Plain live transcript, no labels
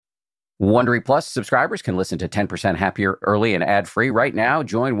Wondery Plus subscribers can listen to 10% Happier early and ad-free right now.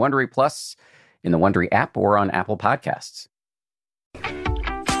 Join Wondery Plus in the Wondery app or on Apple Podcasts.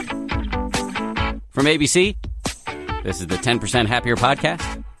 From ABC, this is the 10% Happier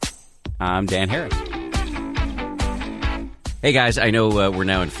podcast. I'm Dan Harris. Hey guys, I know we're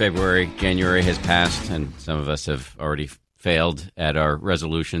now in February. January has passed, and some of us have already failed at our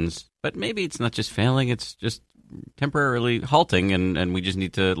resolutions. But maybe it's not just failing, it's just temporarily halting, and we just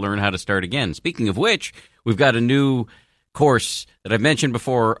need to learn how to start again. Speaking of which, we've got a new course that I've mentioned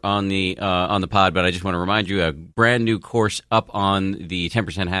before on the pod, but I just want to remind you, a brand new course up on the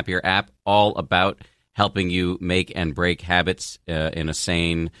 10% Happier app, all about helping you make and break habits in a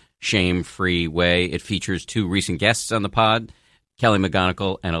sane, shame-free way. It features two recent guests on the pod, Kelly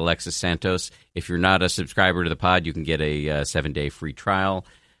McGonigal and Alexis Santos. If you're not a subscriber to the pod, you can get a 7-day free trial.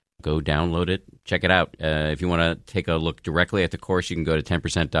 Go download it. Check it out. If you want to take a look directly at the course, you can go to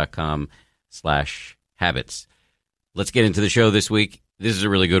 10%.com/habits. Let's get into the show this week. This is a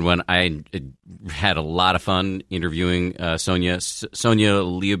really good one. I had a lot of fun interviewing Sonja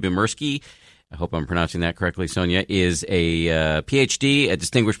Lyubomirsky. I hope I'm pronouncing that correctly. Sonja is a PhD, a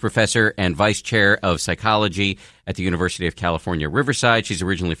distinguished professor, and vice chair of psychology at the University of California, Riverside. She's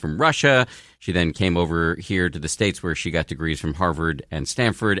originally from Russia. She then came over here to the States, where she got degrees from Harvard and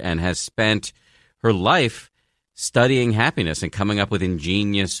Stanford, and has spent her life studying happiness and coming up with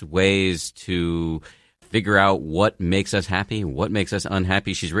ingenious ways to figure out what makes us happy, what makes us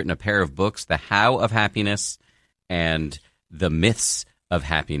unhappy. She's written a pair of books, The How of Happiness and The Myths of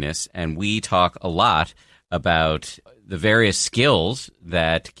Happiness, and we talk a lot about the various skills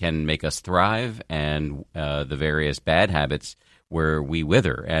that can make us thrive and the various bad habits where we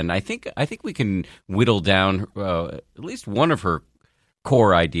wither. And I think we can whittle down at least one of her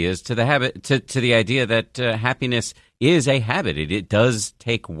core ideas to the idea that happiness is a habit. It does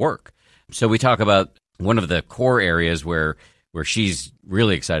take work. So we talk about one of the core areas where she's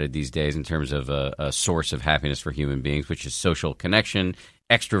really excited these days in terms of a source of happiness for human beings, which is social connection,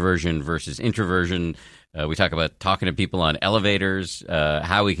 extroversion versus introversion. We talk about talking to people on elevators,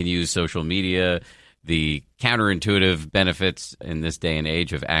 how we can use social media, the counterintuitive benefits in this day and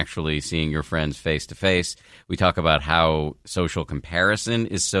age of actually seeing your friends face to face. We talk about how social comparison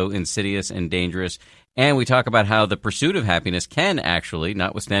is so insidious and dangerous. And we talk about how the pursuit of happiness can actually,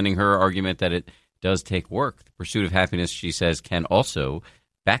 notwithstanding her argument that it does take work, the pursuit of happiness, she says, can also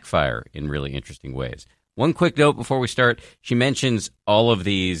backfire in really interesting ways. One quick note before we start, she mentions all of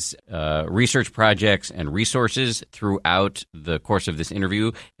these research projects and resources throughout the course of this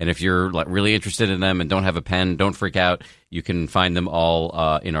interview. And if you're really interested in them and don't have a pen, don't freak out. You can find them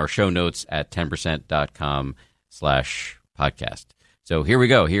all in our show notes at 10%.com/podcast. So here we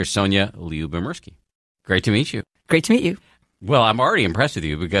go. Here's Sonja Lyubomirsky. Great to meet you. Great to meet you. Well, I'm already impressed with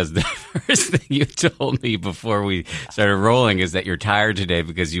you because the first thing you told me before we started rolling is that you're tired today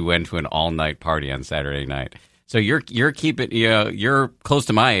because you went to an all-night party on Saturday night. So you're keeping, you're close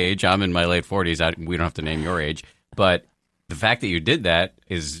to my age. I'm in my late 40s. We don't have to name your age, but the fact that you did that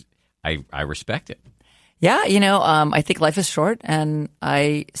is, I respect it. Yeah, I think life is short, and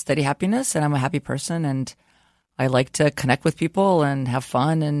I study happiness, and I'm a happy person, and I like to connect with people and have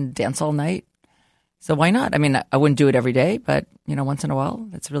fun and dance all night. So why not? I mean, I wouldn't do it every day, but, once in a while,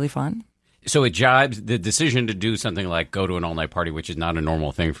 it's really fun. So it jibes, the decision to do something like go to an all-night party, which is not a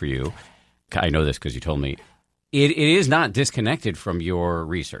normal thing for you. I know this because you told me. It is not disconnected from your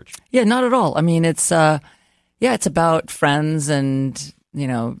research. Yeah, not at all. I mean, it's about friends and,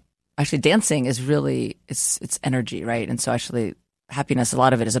 actually dancing is really, it's energy, right? And so actually happiness, a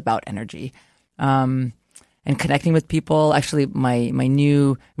lot of it is about energy. And connecting with people. Actually, my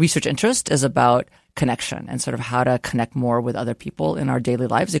new research interest is about connection and sort of how to connect more with other people in our daily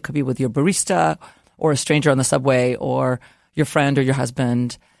lives. It could be with your barista or a stranger on the subway or your friend or your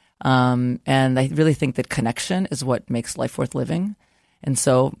husband. And I really think that connection is what makes life worth living. And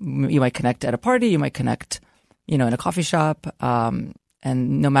so you might connect at a party, you might connect, in a coffee shop. And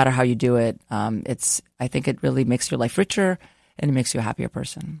no matter how you do it, I think it really makes your life richer and it makes you a happier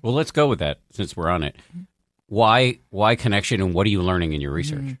person. Well, let's go with that since we're on it. Why connection, and what are you learning in your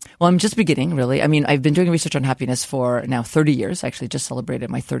research? Well, I'm just beginning, really. I mean, I've been doing research on happiness for now 30 years. I actually just celebrated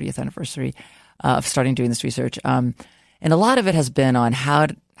my 30th anniversary of starting doing this research. And a lot of it has been on how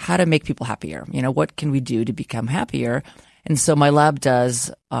to make people happier. What can we do to become happier? And so my lab does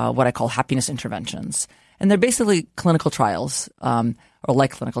what I call happiness interventions. And they're basically clinical trials, or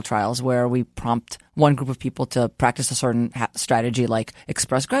like clinical trials, where we prompt one group of people to practice a certain strategy, like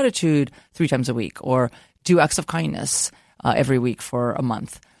express gratitude 3 times a week, or do acts of kindness every week for a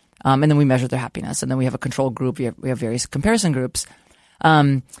month. And then we measure their happiness. And then we have a control group. We have various comparison groups.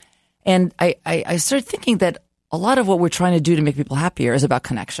 And I started thinking that a lot of what we're trying to do to make people happier is about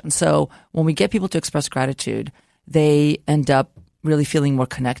connection. So when we get people to express gratitude, they end up really feeling more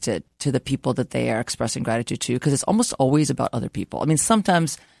connected to the people that they are expressing gratitude to, because it's almost always about other people. I mean,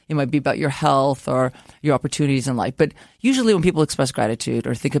 sometimes it might be about your health or your opportunities in life, but usually when people express gratitude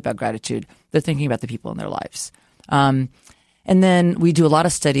or think about gratitude, they're thinking about the people in their lives. And then we do a lot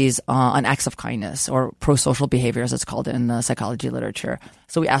of studies on acts of kindness, or pro-social behavior, as it's called in the psychology literature.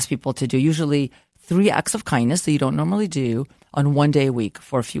 So we ask people to do usually 3 acts of kindness that you don't normally do on one day a week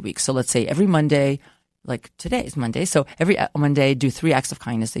for a few weeks. So let's say every Monday, like today is Monday, so every Monday do 3 acts of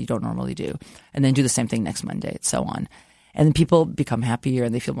kindness that you don't normally do, and then do the same thing next Monday, and so on. And then people become happier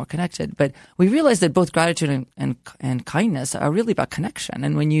and they feel more connected. But we realize that both gratitude and kindness are really about connection.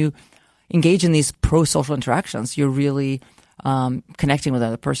 And when you engage in these pro-social interactions, you're really connecting with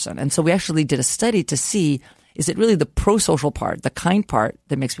another person. And so we actually did a study to see, is it really the pro-social part, the kind part,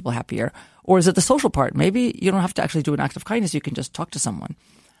 that makes people happier? Or is it the social part? Maybe you don't have to actually do an act of kindness. You can just talk to someone.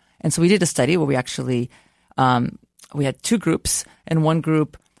 And so we did a study where we actually, we had 2 groups, and one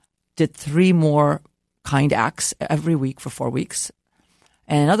group did 3 more kind acts every week for 4 weeks.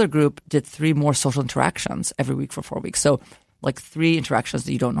 And another group did 3 more social interactions every week for 4 weeks. So like 3 interactions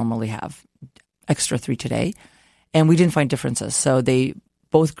that you don't normally have, extra 3 today. And we didn't find differences. So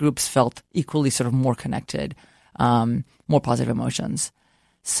both groups felt equally sort of more connected, more positive emotions.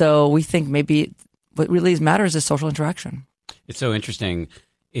 So we think maybe what really matters is social interaction. It's so interesting.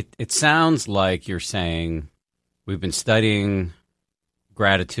 It sounds like you're saying we've been studying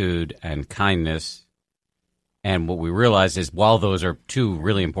gratitude and kindness, and what we realized is while those are 2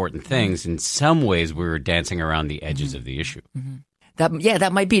 really important things, in some ways we were dancing around the edges of the issue. Mm-hmm.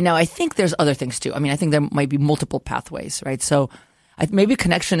 That might be. Now, I think there's other things too. I mean, I think there might be multiple pathways, right? So maybe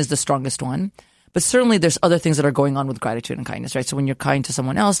connection is the strongest one, but certainly there's other things that are going on with gratitude and kindness, right? So when you're kind to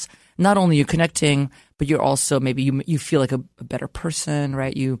someone else, not only you're connecting, but you're also maybe you feel like a better person,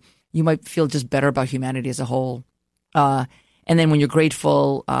 right? You might feel just better about humanity as a whole. And then when you're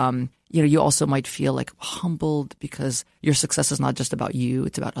grateful, you also might feel like humbled because your success is not just about you,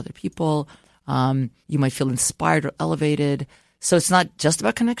 it's about other people. You might feel inspired or elevated. So it's not just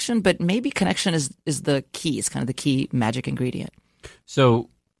about connection, but maybe connection is the key. It's kind of the key magic ingredient.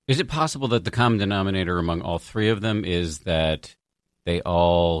 So is it possible that the common denominator among all 3 of them is that they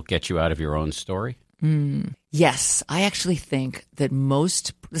all get you out of your own story? Yes. I actually think that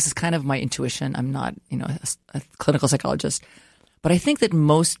this is kind of my intuition. I'm not, a clinical psychologist, but I think that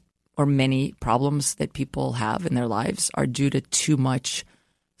most or many problems that people have in their lives are due to too much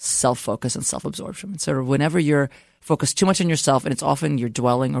self-focus and self-absorption. So whenever you're focused too much on yourself, and it's often you're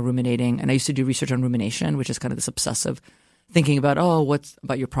dwelling or ruminating. And I used to do research on rumination, which is kind of this obsessive thinking about, what's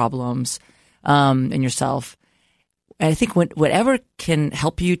about your problems and yourself. And I think whatever can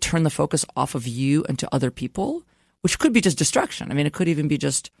help you turn the focus off of you and to other people, which could be just distraction. I mean, it could even be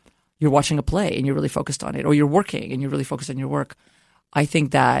just you're watching a play and you're really focused on it, or you're working and you're really focused on your work. I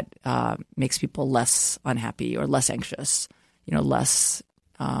think that makes people less unhappy or less anxious, less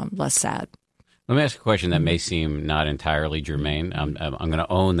sad. Let me ask a question that may seem not entirely germane. I'm going to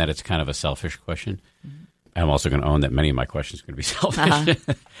own that it's kind of a selfish question. Mm-hmm. I'm also going to own that many of my questions are going to be selfish.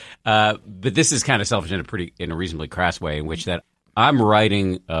 Uh-huh. But this is kind of selfish in a reasonably crass way, in which that I'm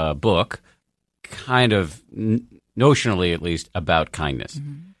writing a book, kind of notionally at least, about kindness.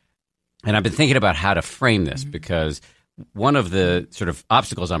 Mm-hmm. And I've been thinking about how to frame this, because one of the sort of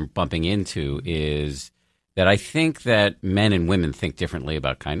obstacles I'm bumping into is that I think that men and women think differently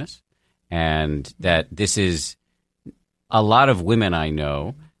about kindness. And that this is a lot of women I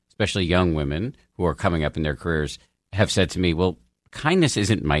know, especially young women who are coming up in their careers, have said to me, well, kindness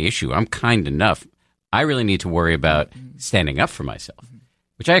isn't my issue. I'm kind enough. I really need to worry about standing up for myself,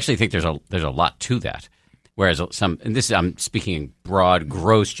 which I actually think there's a lot to that. Whereas I'm speaking in broad,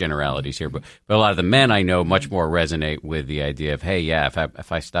 gross generalities here, but a lot of the men I know much more resonate with the idea of, hey, yeah,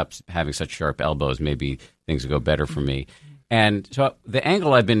 if I stop having such sharp elbows, maybe things will go better for me. And so the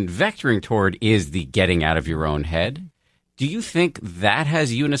angle I've been vectoring toward is the getting out of your own head. Do you think that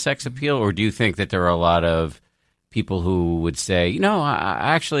has unisex appeal, or do you think that there are a lot of people who would say,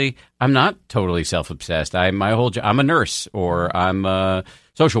 I'm not totally self-obsessed. I'm a nurse, or I'm a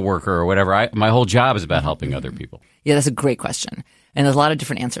social worker, or whatever. My whole job is about helping other people. Yeah, that's a great question, and there's a lot of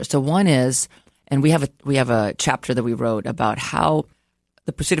different answers. So one is, and we have a chapter that we wrote about how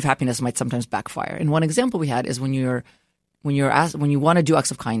the pursuit of happiness might sometimes backfire. And one example we had is when you want to do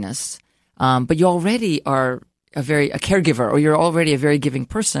acts of kindness, but you already are a caregiver, or you're already a very giving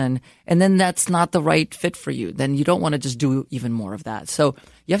person, and then that's not the right fit for you. Then you don't want to just do even more of that. So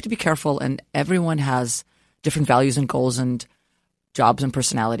you have to be careful, and everyone has different values and goals, and jobs and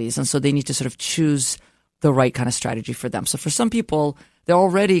personalities. And so they need to sort of choose the right kind of strategy for them. So for some people, they're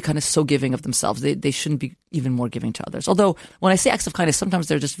already kind of so giving of themselves. They shouldn't be even more giving to others. Although when I say acts of kindness, sometimes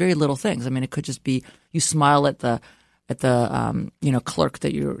they're just very little things. I mean, it could just be you smile at the clerk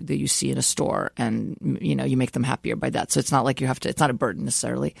that you see in a store, and you make them happier by that. So it's not like it's not a burden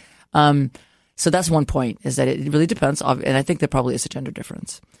necessarily. So that's one point, is that it really depends, and I think there probably is a gender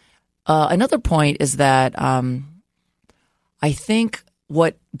difference. Another point is that I think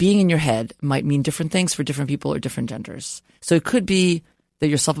what being in your head might mean different things for different people or different genders. So it could be that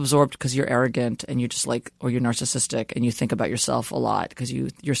you're self-absorbed because you're arrogant and you're just or you're narcissistic and you think about yourself a lot because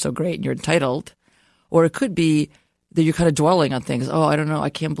you're so great and you're entitled. Or it could be that you're kind of dwelling on things. Oh, I don't know. I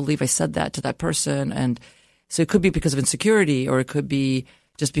can't believe I said that to that person. And so it could be because of insecurity, or it could be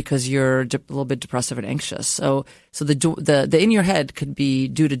just because you're a little bit depressive and anxious. So the in your head could be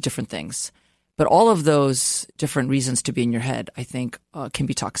due to different things. But all of those different reasons to be in your head, I think, can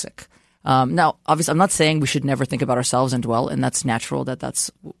be toxic. Now, obviously, I'm not saying we should never think about ourselves and dwell, and that's natural. There's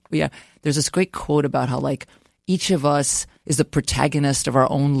this great quote about how each of us is the protagonist of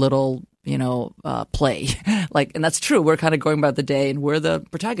our own little, play. And that's true. We're kind of going about the day, and we're the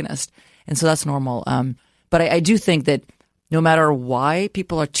protagonist, and so that's normal. But I do think that no matter why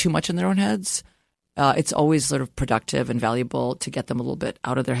people are too much in their own heads, it's always sort of productive and valuable to get them a little bit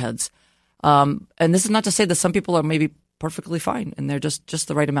out of their heads. And this is not to say that some people are maybe perfectly fine and they're just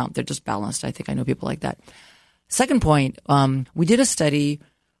the right amount. They're just balanced. I think I know people like that. Second point, we did a study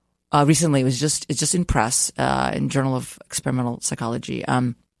recently. It's just in press, in Journal of Experimental Psychology,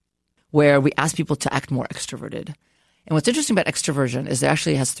 where we asked people to act more extroverted. And what's interesting about extroversion is it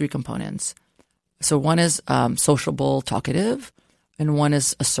actually has three components. So one is sociable, talkative, and one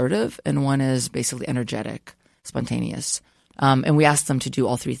is assertive, and one is basically energetic, spontaneous. And we asked them to do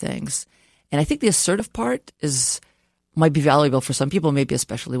all three things. And I think the assertive part might be valuable for some people, maybe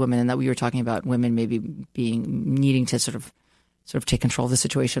especially women, and that we were talking about women maybe needing to sort of take control of the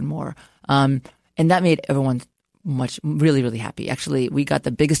situation more. And that made everyone really, really happy. Actually, we got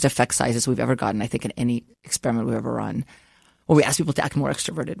the biggest effect sizes we've ever gotten, I think, in any experiment we've ever run, where we asked people to act more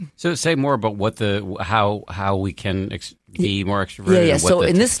extroverted. So say more about how we can be more extroverted. Yeah. And So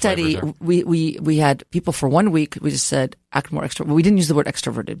in this study, we had people for 1 week. We just said act more extroverted. We didn't use the word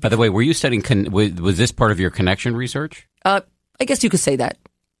extroverted. By the way, were you studying? Was this part of your connection research? I guess you could say that.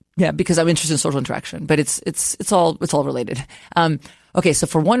 Yeah, because I'm interested in social interaction, but it's all related. Okay, so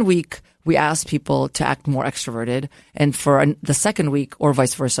for 1 week, we asked people to act more extroverted, and for the second week, or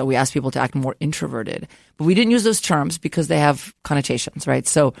vice versa, we asked people to act more introverted. But we didn't use those terms because they have connotations, right?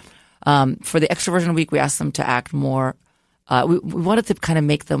 So for the extroversion week, we asked them to act more. We wanted to kind of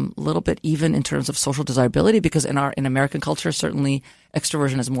make them a little bit even in terms of social desirability, because in American culture, certainly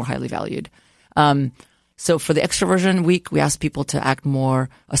extroversion is more highly valued. So for the extroversion week, we asked people to act more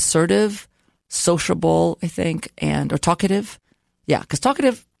assertive, sociable, I think, or talkative. Yeah, because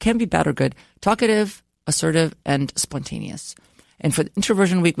talkative can be bad or good. Talkative, assertive, and spontaneous. And for the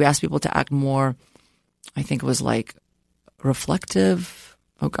introversion week, we asked people to act more, I think it was reflective.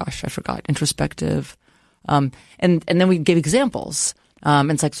 Oh gosh, I forgot. Introspective. And then we gave examples.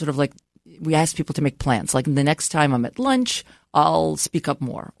 And it's we asked people to make plans. Like the next time I'm at lunch, I'll speak up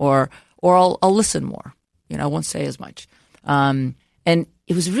more, or I'll listen more. I won't say as much. And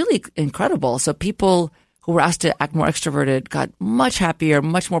it was really incredible. So people who were asked to act more extroverted got much happier,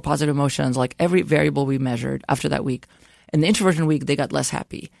 much more positive emotions, like every variable we measured after that week. And the introversion week, they got less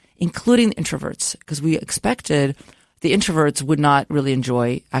happy, including the introverts, because we expected the introverts would not really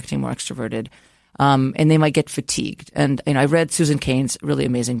enjoy acting more extroverted. And they might get fatigued. And I read Susan Cain's really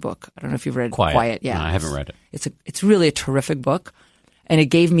amazing book. I don't know if you've read Quiet. Yeah, no, I haven't read it. It's really a terrific book. And it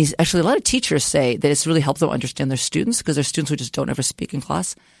gave me, actually, a lot of teachers say that it's really helped them understand their students, because they're students who just don't ever speak in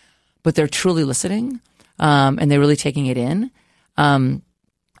class, but they're truly listening, and they're really taking it in.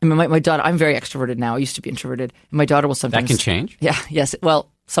 My daughter, I'm very extroverted now. I used to be introverted. And my daughter will sometimes. That can change? Yeah, yes.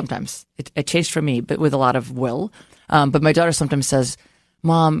 Well, sometimes. It changed for me, but with a lot of will. But my daughter sometimes says,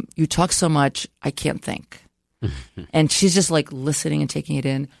 Mom, you talk so much, I can't think. And she's just listening and taking it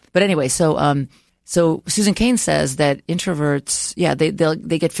in. But anyway, so Susan Cain says that introverts,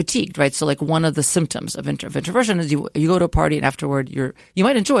 they get fatigued, right? So one of the symptoms of introversion is you go to a party and afterward you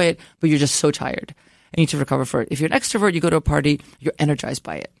might enjoy it, but you're just so tired and you need to recover for it. If you're an extrovert, you go to a party, you're energized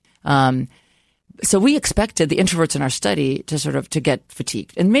by it. So we expected the introverts in our study to get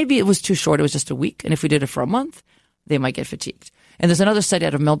fatigued, and maybe it was too short. It was just a week. And if we did it for a month, they might get fatigued. And there's another study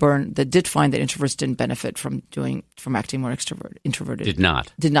out of Melbourne that did find that introverts didn't benefit from acting more introverted.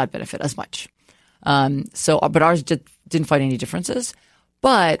 Did not benefit as much. But ours didn't find any differences.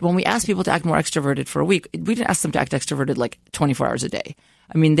 But when we ask people to act more extroverted for a week, we didn't ask them to act extroverted like 24 hours a day.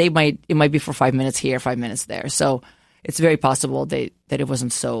 I mean, it might be for 5 minutes here, 5 minutes there. So it's very possible that it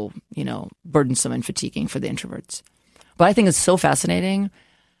wasn't so, burdensome and fatiguing for the introverts. But I think it's so fascinating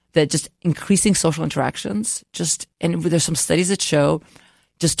that just increasing social interactions, and there's some studies that show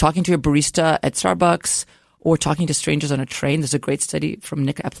just talking to a barista at Starbucks or talking to strangers on a train. There's a great study from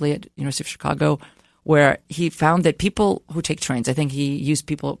Nick Epley at University of Chicago where he found that people who take trains, I think he used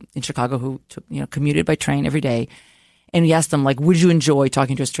people in Chicago who commuted by train every day. And he asked them, like, would you enjoy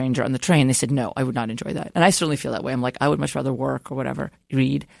talking to a stranger on the train? They said, no, I would not enjoy that. And I certainly feel that way. I'm like, I would much rather work or whatever,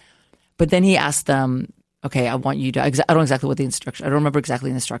 read. But then he asked them, okay, I want you to, I don't know exactly what the instructions, I don't remember exactly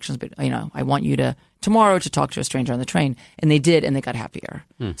the instructions, but, I want you to, tomorrow to talk to a stranger on the train. And they did, and they got happier.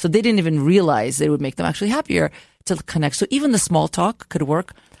 So they didn't even realize that it would make them actually happier to connect. So even the small talk could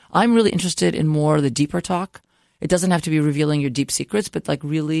work. I'm really interested in more the deeper talk. It doesn't have to be revealing your deep secrets, but like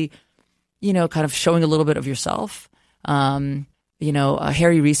really, kind of showing a little bit of yourself. Harry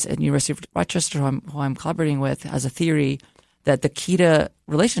Reese at University of Rochester, who I'm collaborating with, has a theory that the key to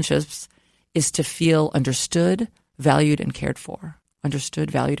relationships is to feel understood, valued, and cared for. Understood,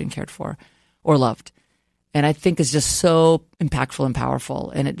 valued, and cared for, or loved. And I think it's just so impactful and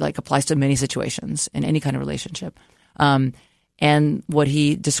powerful, and it like applies to many situations in any kind of relationship. And what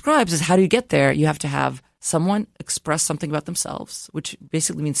he describes is how do you get there? You have to have someone express something about themselves, which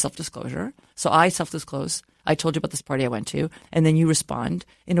basically means self-disclosure. So I self-disclose. I told you about this party I went to, and then you respond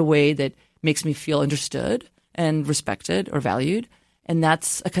in a way that makes me feel understood and respected or valued, and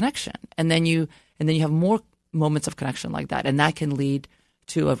that's a connection. And then you have more moments of connection like that, and that can lead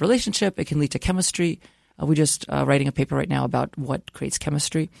to a relationship. It can lead to chemistry. We're just writing a paper right now about what creates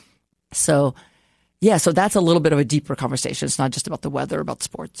chemistry. So that's a little bit of a deeper conversation. It's not just about the weather, about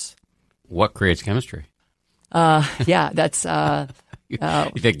sports. What creates chemistry? That's. You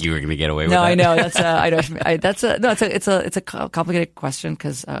think you were going to get away with that? No, I know. It's a complicated question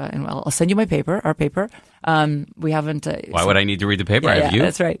because, and I'll send you our paper. We haven't. Why would I need to read the paper? I have you.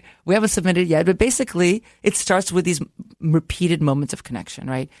 That's right. We haven't submitted yet, but basically it starts with these repeated moments of connection,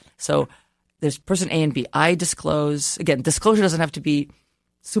 right? So there's person A and B. I disclose. Again, disclosure doesn't have to be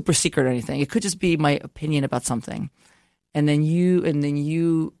super secret or anything. It could just be my opinion about something. And then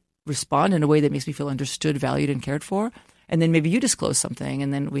you respond in a way that makes me feel understood, valued, and cared for. And then maybe you disclose something,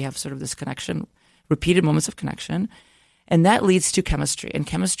 and then we have sort of this connection, repeated moments of connection. And that leads to chemistry. And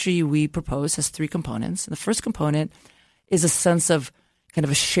chemistry, we propose, has 3 components. And the first component is a sense of kind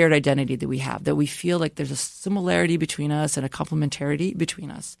of a shared identity that we have, that we feel like there's a similarity between us and a complementarity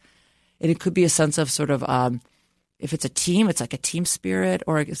between us. And it could be a sense of sort of, if it's a team, it's like a team spirit,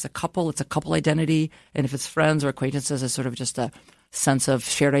 or it's a couple identity. And if it's friends or acquaintances, it's sort of just a sense of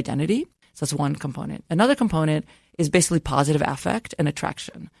shared identity. So that's one component. Another component is basically positive affect and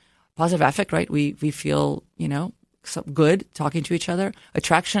attraction. Positive affect, right? We feel, good talking to each other.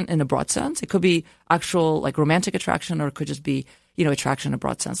 Attraction in a broad sense. It could be actual like romantic attraction, or it could just be, attraction in a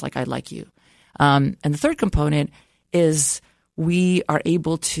broad sense, like I like you. And the third component is we are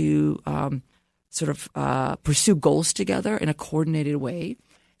able to pursue goals together in a coordinated way.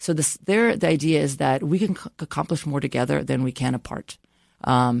 So the idea is that we can accomplish more together than we can apart.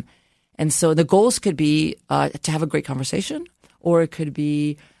 And so the goals could be to have a great conversation, or it could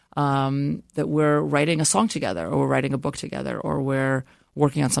be that we're writing a song together, or we're writing a book together, or we're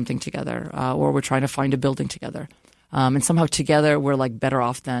working on something together, or we're trying to find a building together. And somehow together we're like better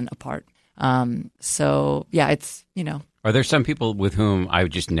off than apart. It's, Are there some people with whom I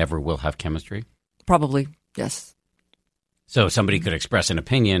just never will have chemistry? Probably, yes. So somebody could express an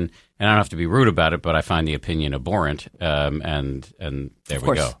opinion, and I don't have to be rude about it, but I find the opinion abhorrent, and there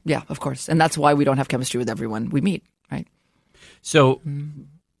we go. Yeah, of course. And that's why we don't have chemistry with everyone we meet, right? So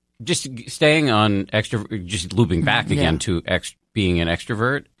just staying on just looping back again to being an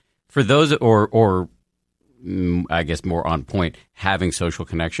extrovert, for those, or I guess more on point, having social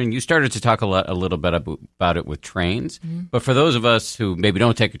connection, you started to talk a little bit about it with trains, but for those of us who maybe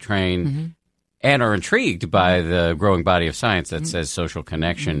don't take a train, and are intrigued by the growing body of science that says social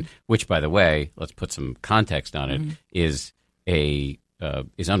connection, which, by the way, let's put some context on it, is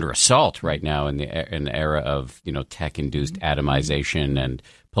under assault right now in the era of tech-induced atomization and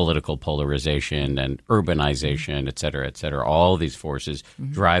political polarization and urbanization, et cetera, all these forces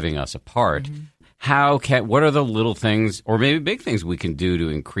driving us apart. What are the little things, or maybe big things, we can do to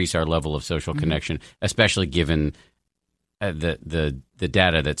increase our level of social connection, especially given the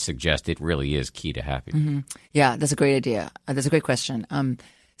data that suggests it really is key to happiness? Yeah, that's a great idea. That's a great question.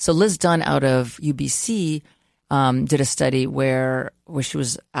 So Liz Dunn out of UBC did a study where she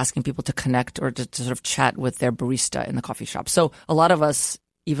was asking people to connect or to sort of chat with their barista in the coffee shop. So a lot of us,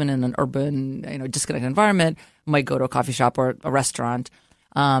 even in an urban, disconnected environment, might go to a coffee shop or a restaurant,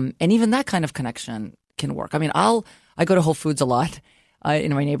 and even that kind of connection can work. I mean, I go to Whole Foods a lot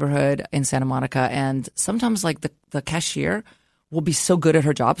in my neighborhood in Santa Monica, and sometimes like the cashier will be so good at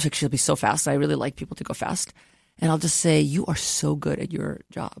her job, like she'll be so fast. I really like people to go fast, and I'll just say, "You are so good at your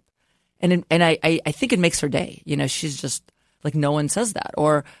job." And I think it makes her day. She's just like, no one says that.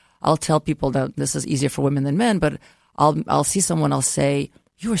 Or I'll tell people that this is easier for women than men, but I'll see someone, I'll say,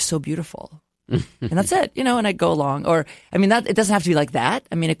 "You are so beautiful." And that's it, and I go along. Or, I mean, it doesn't have to be like that.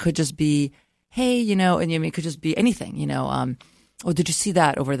 I mean, it could just be, "Hey," and it could just be anything, "Oh, did you see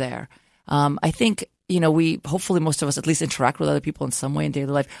that over there?" I think, hopefully most of us at least interact with other people in some way in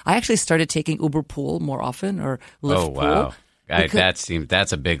daily life. I actually started taking Uber Pool more often, or Lyft Pool. Oh, wow.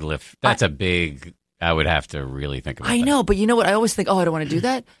 That's a big lift. That's a big. I would have to really think about. I know, but you know what? I always think, I don't want to do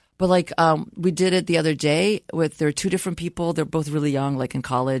that. But like, we did it the other day there were two different people. They're both really young, like in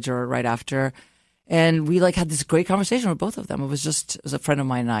college or right after, and we like had this great conversation with both of them. It was a friend of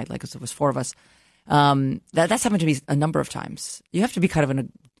mine and I. Like it was four of us. That's happened to me a number of times. You have to be kind of in a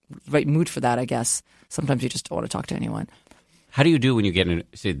right mood for that, I guess. Sometimes you just don't want to talk to anyone. How do you do when you get in?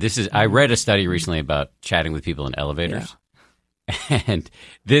 See, I read a study recently about chatting with people in elevators. Yeah. And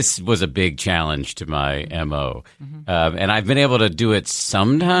this was a big challenge to my MO. And I've been able to do it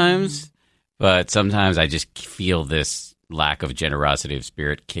sometimes, but sometimes I just feel this lack of generosity of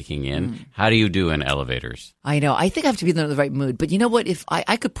spirit kicking in. How do you do in elevators? I know. I think I have to be in the right mood. But you know what? If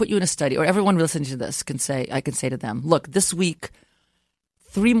I could put you in a study, or everyone listening to this I can say to them, look, this week,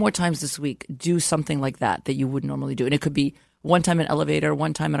 3 more times this week, do something like that you would normally do. And it could be one time in an elevator,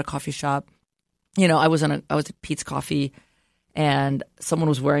 one time in a coffee shop. I was at Pete's Coffee, and someone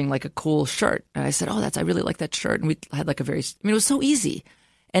was wearing like a cool shirt. And I said, I really like that shirt. And we had like it was so easy.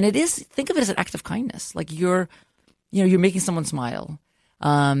 And think of it as an act of kindness. Like you're making someone smile.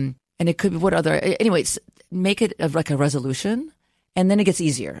 And it could be anyways, make it like a resolution. And then it gets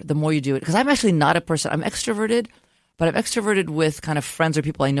easier the more you do it. Because I'm actually not a person, I'm extroverted, but I'm extroverted with kind of friends or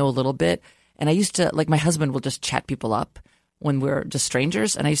people I know a little bit. And I used to, like, my husband will just chat people up when we're just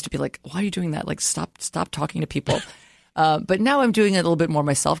strangers. And I used to be like, why are you doing that? Like, stop talking to people. But now I'm doing it a little bit more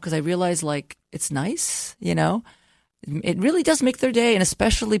myself because I realize, like, it's nice, It really does make their day, and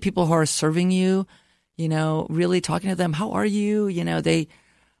especially people who are serving you, really talking to them. How are you? They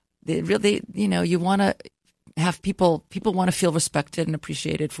really, you want to have people want to feel respected and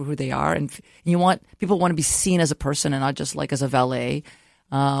appreciated for who they are, and people want to be seen as a person and not just like as a valet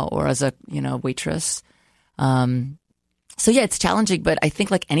or as a waitress. So yeah, it's challenging, but I think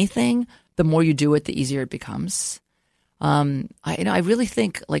like anything, the more you do it, the easier it becomes. I really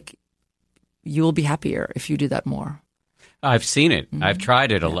think like you will be happier if you do that more. I've seen it. I've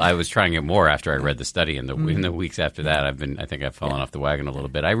tried it. I was trying it more after I read the study, and in the weeks after that, I think I've fallen off the wagon a little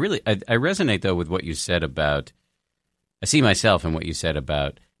bit. I resonate though with what you said about. I see myself in what you said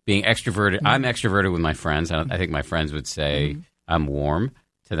about being extroverted. I'm extroverted with my friends. I think my friends would say I'm warm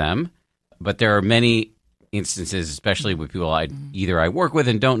to them, but there are many instances, especially with people either I work with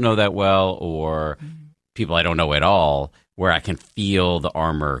and don't know that well, or people I don't know at all, where I can feel the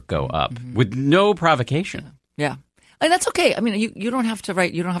armor go up with no provocation. Yeah. And that's okay. I mean, you don't have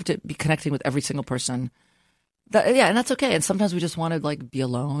to you don't have to be connecting with every single person. And that's okay. And sometimes we just want to like be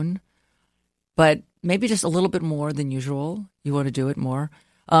alone, but maybe just a little bit more than usual. You want to do it more.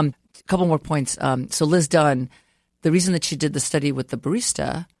 A couple more points. So Liz Dunn, the reason that she did the study with the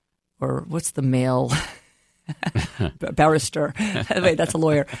barista, or what's the male barrister? Wait, that's a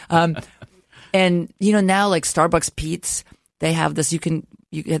lawyer. And now like Starbucks, Pete's, they have this.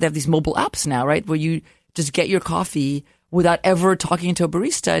 They have these mobile apps now, right, where you just get your coffee without ever talking to a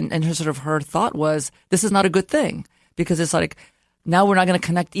barista. And her thought was, this is not a good thing, because it's like, now we're not going to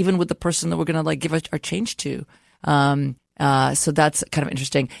connect even with the person that we're going to like give our change to. So that's kind of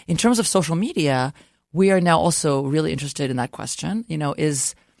interesting. In terms of social media, we are now also really interested in that question.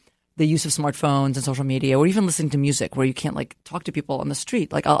 Is the use of smartphones and social media, or even listening to music, where you can't like talk to people on the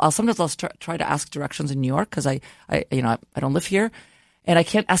street. Like I'll sometimes try to ask directions in New York because I don't live here. And I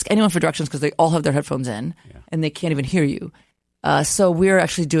can't ask anyone for directions because they all have their headphones in and they can't even hear you. So we're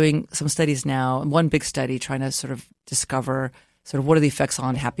actually doing some studies now, one big study trying to sort of discover sort of what are the effects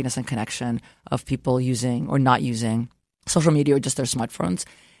on happiness and connection of people using or not using social media or just their smartphones.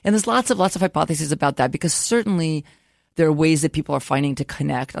 And there's lots of hypotheses about that, because certainly there are ways that people are finding to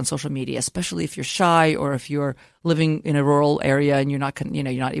connect on social media, especially if you're shy or if you're living in a rural area and you're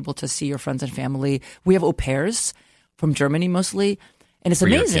not able to see your friends and family. We have au pairs from Germany mostly. And it's For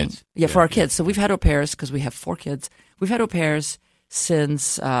your amazing. kids. Yeah, for our kids. So we've had au pairs because we have 4 kids. We've had au pairs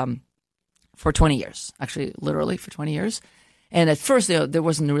since for 20 years, actually, literally for 20 years. And at first, there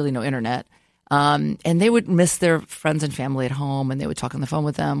wasn't really no internet. And they would miss their friends and family at home, and they would talk on the phone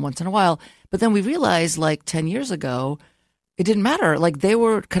with them once in a while. But then we realized, like 10 years ago, it didn't matter. Like they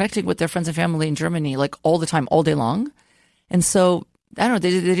were connecting with their friends and family in Germany, like all the time, all day long. And so I don't know.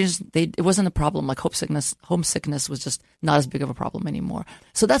 It wasn't a problem. Like homesickness was just not as big of a problem anymore.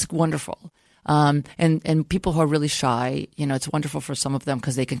 So that's wonderful. And people who are really shy, it's wonderful for some of them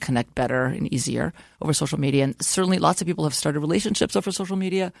because they can connect better and easier over social media. And certainly lots of people have started relationships over social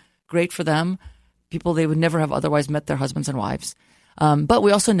media. Great for them. People they would never have otherwise met their husbands and wives. But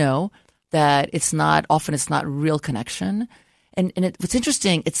we also know that it's not real connection. And what's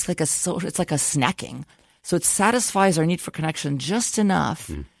interesting, it's like a snacking. So it satisfies our need for connection just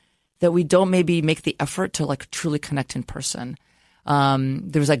enough that we don't maybe make the effort to like truly connect in person.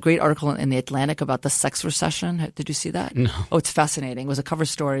 There was that great article in The Atlantic about the sex recession. Did you see that? No. Oh, it's fascinating. It was a cover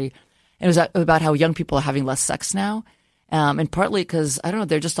story. And it was about how young people are having less sex now. And partly because, I don't know,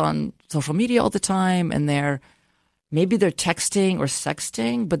 they're just on social media all the time and maybe they're texting or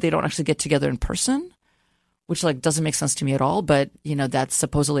sexting, but they don't actually get together in person, which like doesn't make sense to me at all. But, that's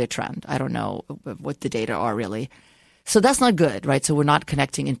supposedly a trend. I don't know what the data are really. So that's not good, right? So we're not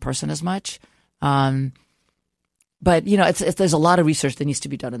connecting in person as much. But there's a lot of research that needs to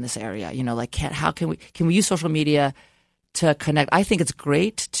be done in this area. Like how can we use social media to connect? I think it's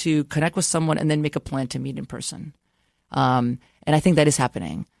great to connect with someone and then make a plan to meet in person. And I think that is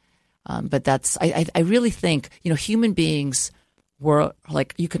happening. But I really think human beings were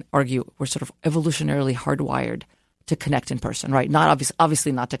like you can argue we're sort of evolutionarily hardwired to connect in person, right? Not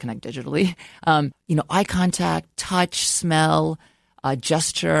obviously not to connect digitally. Eye contact, touch, smell.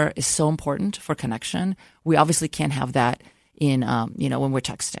 Gesture is so important for connection. We obviously can't have that in, when we're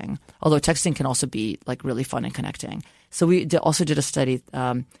texting. Although texting can also be like really fun and connecting. So we also did a study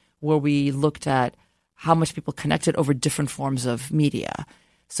where we looked at how much people connected over different forms of media.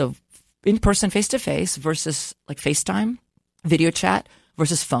 So in person, face to face versus like FaceTime, video chat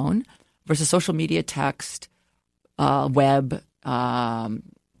versus phone versus social media, text, web. So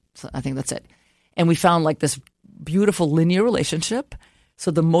I think that's it. And we found like this beautiful linear relationship.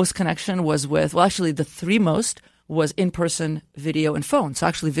 So the most connection was the 3 most was in-person, video, and phone. So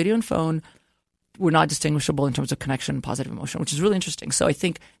actually video and phone were not distinguishable in terms of connection and positive emotion, which is really interesting. So I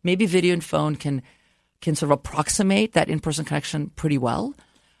think maybe video and phone can sort of approximate that in-person connection pretty well.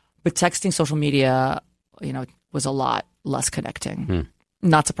 But texting, social media, was a lot less connecting.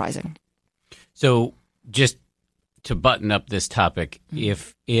 Not surprising. So just to button up this topic,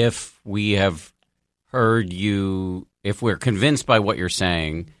 if we have heard you, if we're convinced by what you're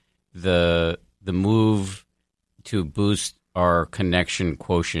saying, the move to boost our connection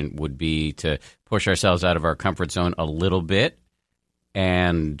quotient would be to push ourselves out of our comfort zone a little bit.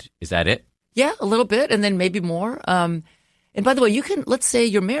 And is that it? Yeah, a little bit, and then maybe more. And by the way, let's say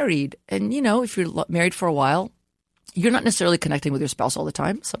you're married, and if you're married for a while, you're not necessarily connecting with your spouse all the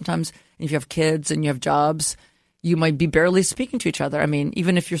time. Sometimes if you have kids and you have jobs, you might be barely speaking to each other. I mean,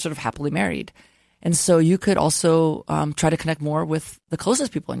 even if you're sort of happily married. And so you could also try to connect more with the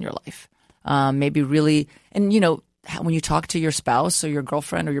closest people in your life. Maybe really, and when you talk to your spouse or your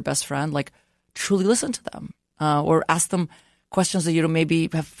girlfriend or your best friend, like truly listen to them or ask them questions that you maybe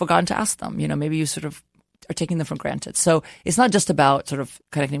have forgotten to ask them. Maybe you sort of are taking them for granted. So it's not just about sort of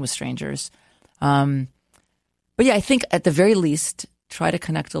connecting with strangers. But yeah, I think at the very least, try to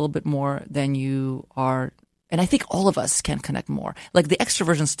connect a little bit more than you are. And I think all of us can connect more. Like the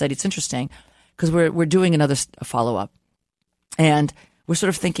extroversion study, it's interesting. Because we're doing another follow-up. And we're sort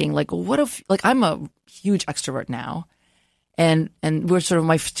of thinking, like, what if, like, I'm a huge extrovert now. And we're sort of,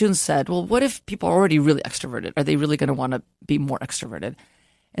 my students said, well, what if people are already really extroverted? Are they really going to want to be more extroverted?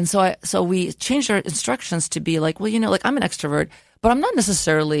 And so we changed our instructions to be like, well, like, I'm an extrovert, but I'm not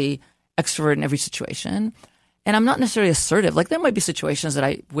necessarily extrovert in every situation. And I'm not necessarily assertive. Like, there might be situations that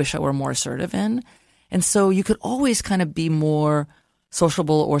I wish I were more assertive in. And so you could always kind of be more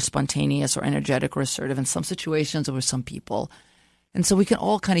sociable or spontaneous or energetic or assertive in some situations or with some people. And so we can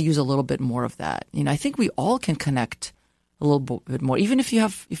all kind of use a little bit more of that. I think we all can connect a little bit more. Even if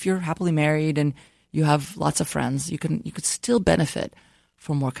you're happily married and you have lots of friends, you could still benefit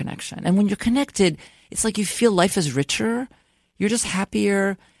from more connection. And when you're connected, it's like you feel life is richer. You're just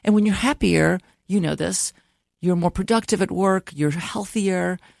happier. And when you're happier, this, you're more productive at work, you're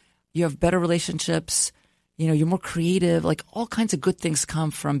healthier, you have better relationships. You're more creative, like all kinds of good things come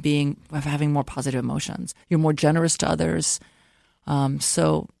from having more positive emotions. You're more generous to others.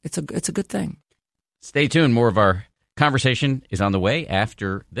 So it's a good thing. Stay tuned. More of our Conversation is on the way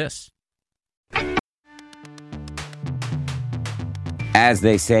after this. As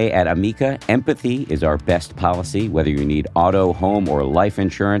they say at Amica, empathy is our best policy. Whether you need auto, home, or life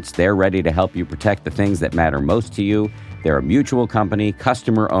insurance, they're ready to help you protect the things that matter most to you. They're a mutual company,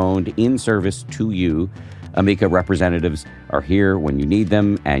 customer-owned, in service to you. Amica representatives are here when you need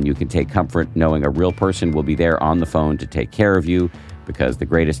them, and you can take comfort knowing a real person will be there on the phone to take care of you, because the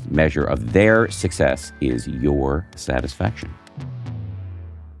greatest measure of their success is your satisfaction.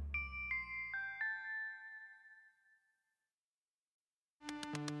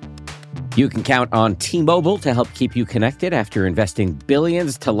 You can count on T-Mobile to help keep you connected after investing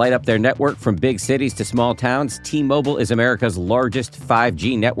billions to light up their network from big cities to small towns. T-Mobile is America's largest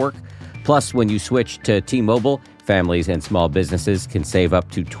 5G network. Plus, when you switch to T-Mobile, families and small businesses can save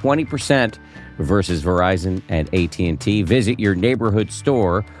up to 20% versus Verizon and AT&T. Visit your neighborhood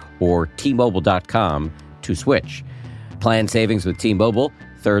store or T-Mobile.com to switch. Plan savings with T-Mobile.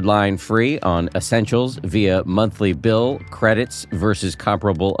 Third line free on essentials via monthly bill credits versus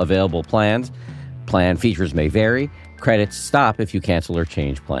comparable available plans. Plan features may vary. Credits stop if you cancel or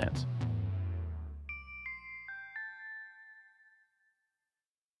change plans.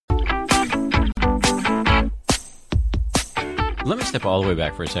 Let me step all the way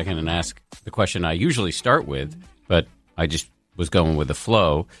back for a second and ask the question I usually start with, but I just was going with the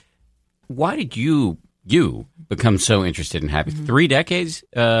flow. Why did you become so interested in happiness? Mm-hmm. 3 decades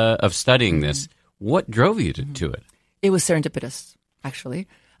of studying this. What drove you to it? It was serendipitous, actually.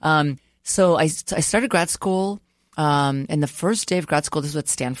 So I started grad school, and the first day of grad school, this was at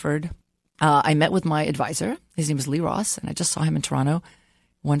Stanford, I met with my advisor. His name was Lee Ross, and I just saw him in Toronto.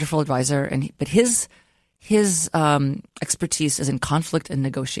 Wonderful advisor, but his expertise is in conflict and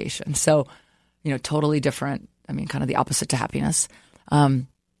negotiation. So, totally different. I mean, kind of the opposite to happiness.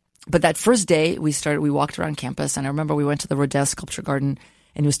 But that first day we walked around campus, and I remember we went to the Rodin Sculpture Garden,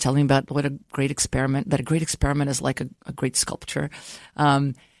 and he was telling me about what a great experiment is like a great sculpture.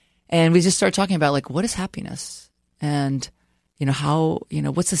 And we just started talking about, like, what is happiness? And,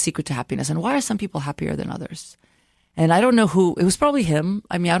 what's the secret to happiness? And why are some people happier than others? And I don't know who, it was probably him.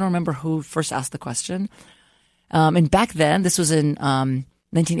 I mean, I don't remember who first asked the question. And back then, this was in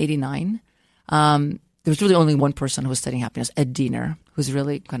 1989, there was really only one person who was studying happiness, Ed Diener, who's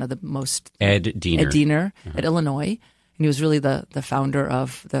really kind of the most... Ed Diener at Illinois. And he was really the founder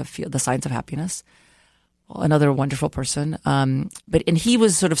of the science of happiness. Well, another wonderful person. And he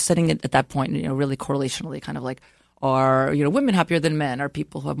was sort of studying it at that point, really correlationally, kind of like, are, women happier than men? Are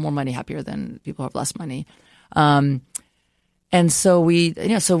people who have more money happier than people who have less money? And so we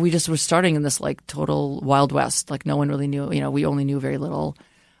just were starting in this like total Wild West. Like no one really knew, we only knew very little.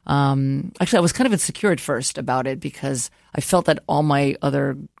 Actually, I was kind of insecure at first about it because I felt that all my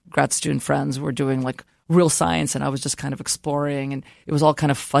other grad student friends were doing like real science and I was just kind of exploring and it was all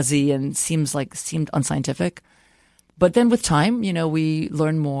kind of fuzzy and seemed unscientific. But then with time, we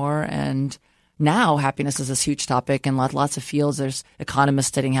learned more and now happiness is this huge topic and lots of fields. There's economists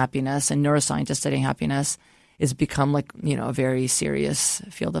studying happiness and neuroscientists studying happiness. It's become like, a very serious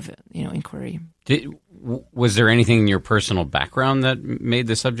field of, inquiry. Was there anything in your personal background that made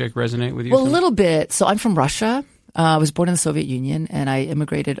the subject resonate with you? Well, a little bit. So I'm from Russia. I was born in the Soviet Union and I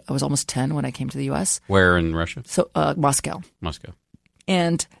immigrated. I was almost 10 when I came to the U.S. Where in Russia? So Moscow. Moscow.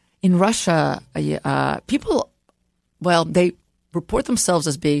 And in Russia, people, they report themselves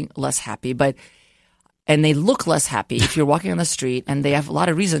as being less happy, and they look less happy if you're walking on the street and they have a lot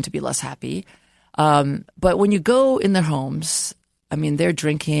of reason to be less happy. But when you go in their homes, I mean, they're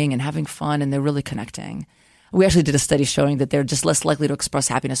drinking and having fun and they're really connecting. We actually did a study showing that they're just less likely to express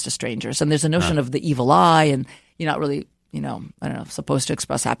happiness to strangers. And there's a notion of the evil eye and you're not really, supposed to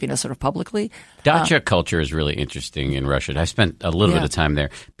express happiness sort of publicly. Dacha culture is really interesting in Russia. I spent a little bit of time there.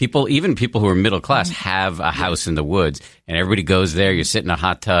 Even people who are middle class have a house in the woods and everybody goes there. You sit in a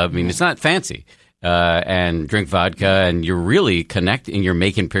hot tub. I mean, it's not fancy. And drink vodka, and you're really connecting. You're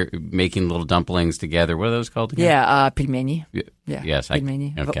making little dumplings together. What are those called again? Yeah, pelmeni. Yeah. Yes,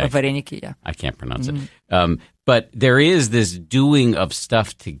 pelmeni. Okay. Vareniki, yeah. I can't pronounce it. But there is this doing of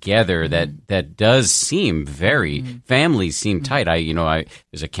stuff together that does seem very families seem tight.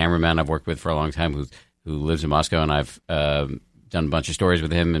 There's a cameraman I've worked with for a long time who lives in Moscow, and I've done a bunch of stories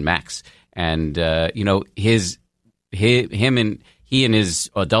with him and Max, and he and his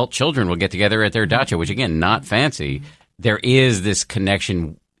adult children will get together at their dacha, which, again, not fancy. There is this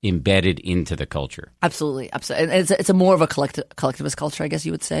connection embedded into the culture. Absolutely. And it's a more of a collectivist culture, I guess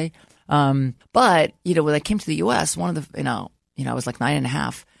you would say. But, when I came to the U.S., one of the, I was like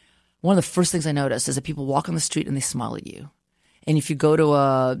 9.5. One of the first things I noticed is that people walk on the street and they smile at you. And if you go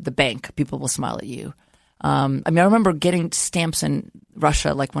to the bank, people will smile at you. I remember getting stamps in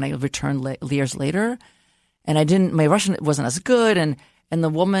Russia, like when I returned years later, and my Russian wasn't as good, and the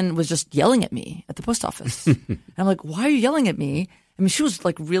woman was just yelling at me at the post office. And I'm like, why are you yelling at me? I mean, she was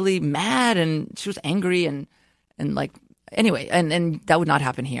like really mad and she was angry and like, anyway, and that would not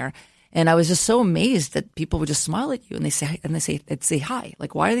happen here. And I was just so amazed that people would just smile at you and they'd say hi.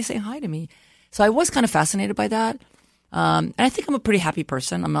 Like, why are they saying hi to me? So I was kind of fascinated by that. And I think I'm a pretty happy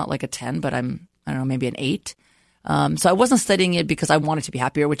person. I'm not like a 10, but I don't know, maybe an 8. So I wasn't studying it because I wanted to be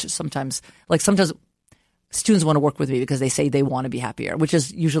happier, which is sometimes students want to work with me because they say they want to be happier, which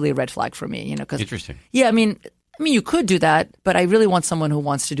is usually a red flag for me, 'cause, Interesting. yeah, I mean, you could do that, but I really want someone who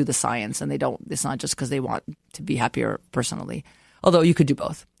wants to do the science and it's not just because they want to be happier personally, although you could do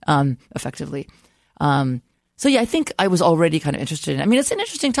both, effectively. So yeah, I think I was already kind of interested in it. I mean, it's an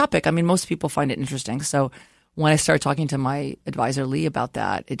interesting topic. I mean, most people find it interesting. So when I started talking to my advisor, Lee, about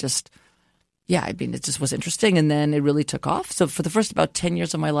that, it just was interesting. And then it really took off. So for the first about 10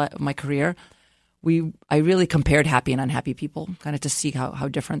 years of my career, I really compared happy and unhappy people kind of to see how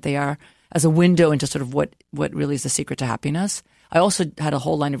different they are as a window into sort of what really is the secret to happiness. I also had a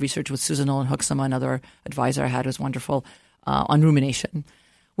whole line of research with Susan Nolan Hoeksema, another advisor I had who was wonderful, on rumination,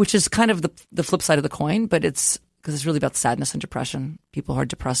 which is kind of the flip side of the coin, but because it's really about sadness and depression. People who are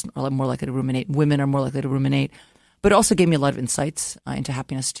depressed are more likely to ruminate. Women are more likely to ruminate. But it also gave me a lot of insights into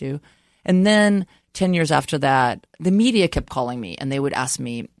happiness too. And then 10 years after that, the media kept calling me and they would ask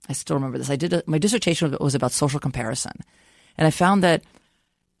me, I still remember this, my dissertation was about social comparison. And I found that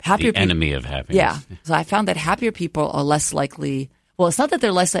happier people— enemy of happiness. Yeah. So I found that happier people are less likely— well, it's not that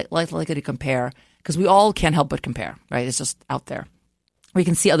they're less likely to compare, because we all can't help but compare, right? It's just out there. We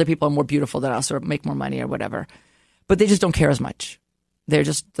can see other people are more beautiful than us or make more money or whatever. But they just don't care as much. They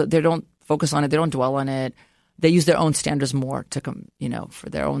don't focus on it. They don't dwell on it. They use their own standards more to for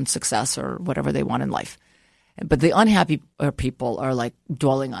their own success or whatever they want in life. But the unhappy people are like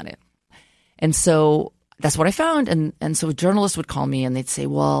dwelling on it. And so that's what I found. And so journalists would call me and they'd say,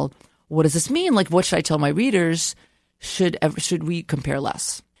 well, what does this mean? Like, what should I tell my readers? Should we compare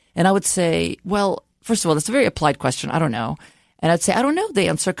less? And I would say, well, first of all, that's a very applied question. I don't know. And I'd say, I don't know the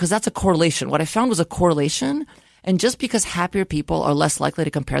answer, because that's a correlation. What I found was a correlation. And just because happier people are less likely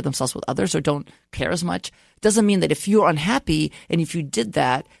to compare themselves with others or don't care as much doesn't mean that if you're unhappy and if you did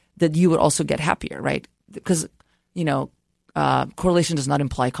that you would also get happier, right? Because, correlation does not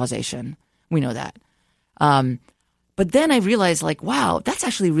imply causation. We know that. But then I realized, like, wow, that's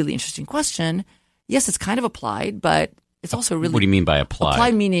actually a really interesting question. Yes, it's kind of applied, but it's also really— What do you mean by applied?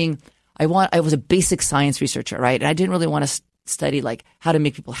 Applied meaning I was a basic science researcher, right? And I didn't really want to study like how to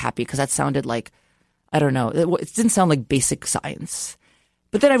make people happy, because that sounded like, I don't know, it didn't sound like basic science.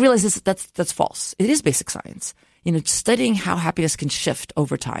 But then I realized that's false. It is basic science. Studying how happiness can shift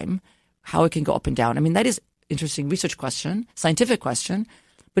over time, how it can go up and down. I mean, that is interesting research question, scientific question,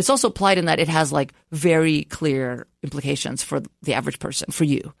 but it's also applied in that it has like very clear implications for the average person, for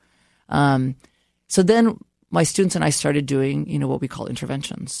you. So then my students and I started doing, what we call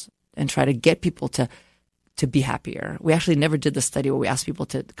interventions and try to get people to be happier. We actually never did the study where we asked people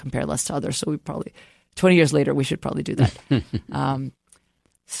to compare less to others. So we probably, 20 years later, we should probably do that.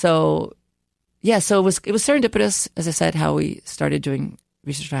 So it was serendipitous, as I said, how we started doing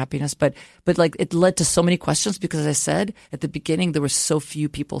research for happiness, but like it led to so many questions, because as I said, at the beginning, there were so few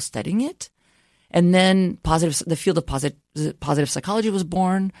people studying it. And then the field of positive psychology was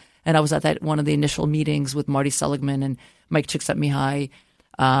born. And I was at one of the initial meetings with Marty Seligman and Mike Csikszentmihalyi.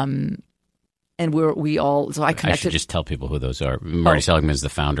 And so I connected. I should just tell people who those are. Marty Seligman is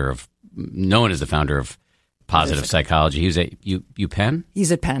known as the founder of positive psychology. He was at UPenn?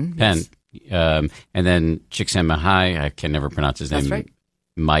 He's at Penn. Penn. Yes. And then Csikszentmihalyi, I can never pronounce his name. That's right.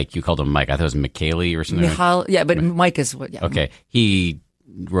 Mike, you called him Mike. I thought it was Michele or something. Yeah, but Mike is what, yeah. Okay. He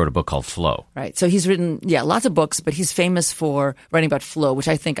wrote a book called Flow. Right. So he's written, lots of books, but he's famous for writing about flow, which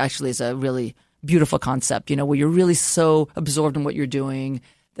I think actually is a really beautiful concept, where you're really so absorbed in what you're doing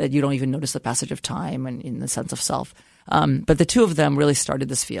that you don't even notice the passage of time and in the sense of self. But the two of them really started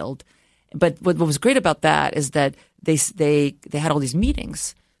this field. But what was great about that is that they had all these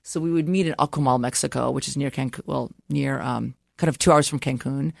meetings. So we would meet in Akumal, Mexico, which is near Cancun, kind of 2 hours from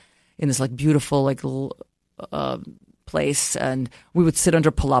Cancun, in this like beautiful like little place, and we would sit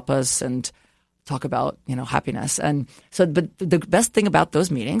under palapas and talk about happiness. And so, but the best thing about those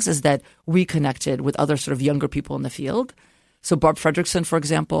meetings is that we connected with other sort of younger people in the field. So Barb Fredrickson, for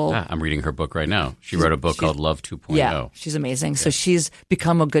example. I'm reading her book right now. She wrote a book called Love 2.0. Yeah, she's amazing. So she's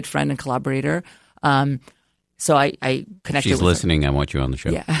become a good friend and collaborator. So I connected. She's with listening. her. I want you on the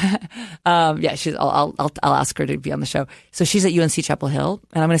show. Yeah, yeah. I'll ask her to be on the show. So she's at UNC Chapel Hill,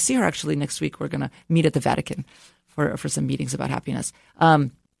 and I'm going to see her actually next week. We're going to meet at the Vatican for some meetings about happiness.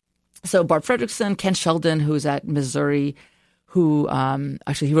 So Barb Fredrickson, Ken Sheldon, who's at Missouri, who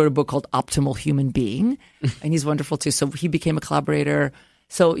actually he wrote a book called Optimal Human Being, and he's wonderful too. So he became a collaborator.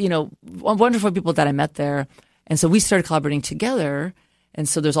 So wonderful people that I met there, and so we started collaborating together. And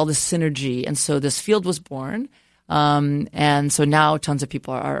so there's all this synergy, and so this field was born. And so now tons of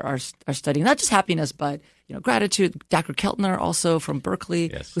people are studying not just happiness, but gratitude. Dr. Keltner also from Berkeley,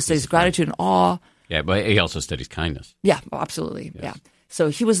 who studies gratitude and awe. Yeah, but he also studies kindness. Yeah, absolutely. Yes. Yeah. So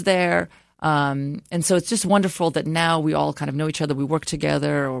he was there. And so it's just wonderful that now we all kind of know each other. We work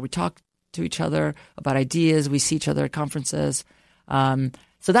together or we talk to each other about ideas. We see each other at conferences.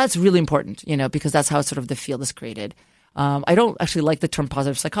 So that's really important, because that's how sort of the field is created. I don't actually like the term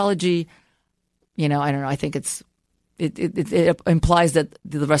positive psychology. I don't know. I think it implies that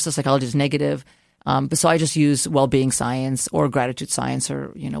the rest of psychology is negative. But so I just use well-being science or gratitude science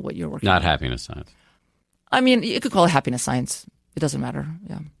or, what you're working on. Not happiness science. I mean, you could call it happiness science. It doesn't matter.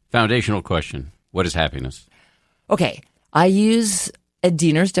 Yeah. Foundational question. What is happiness? Okay. I use Ed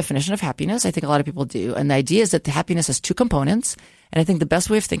Diener's definition of happiness. I think a lot of people do. And the idea is that the happiness has two components. And I think the best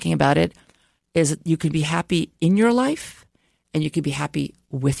way of thinking about it is that you can be happy in your life and you can be happy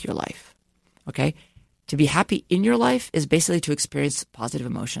with your life. Okay. To be happy in your life is basically to experience positive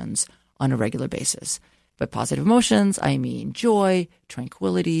emotions on a regular basis. But positive emotions, I mean joy,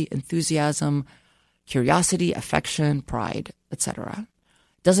 tranquility, enthusiasm, curiosity, affection, pride, etc.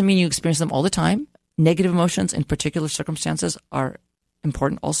 Doesn't mean you experience them all the time. Negative emotions in particular circumstances are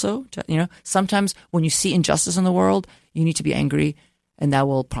important also. Sometimes when you see injustice in the world, you need to be angry, and that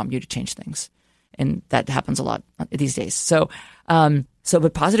will prompt you to change things. And that happens a lot these days. So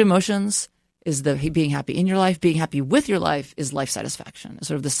but positive emotions is the being happy in your life. Being happy with your life is life satisfaction. It's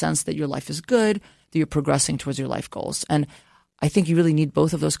sort of the sense that your life is good, that you're progressing towards your life goals. And I think you really need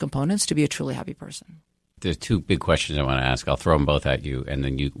both of those components to be a truly happy person. There's two big questions I want to ask. I'll throw them both at you, and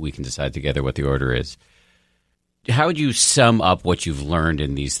then we can decide together what the order is. How would you sum up what you've learned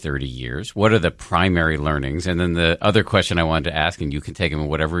in these 30 years? What are the primary learnings? And then the other question I wanted to ask, and you can take them in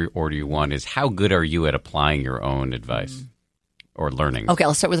whatever order you want, is how good are you at applying your own advice or learning? Okay,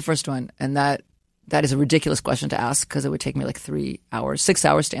 I'll start with the first one. And that is a ridiculous question to ask because it would take me like 6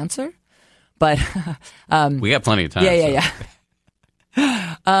 hours to answer. But we got plenty of time. Yeah.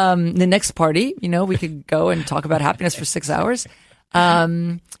 The next party, we could go and talk about happiness for 6 hours.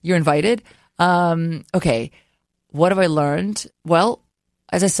 You're invited. Okay. What have I learned? Well,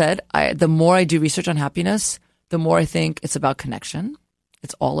 as I said, the more I do research on happiness, the more I think it's about connection.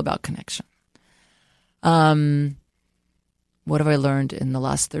 It's all about connection. What have I learned in the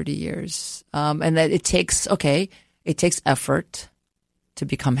last 30 years? And that it takes effort to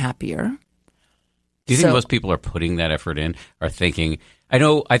become happier. Do you think most people are putting that effort in, are thinking,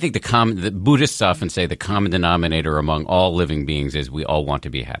 I think the Buddhists often say the common denominator among all living beings is we all want to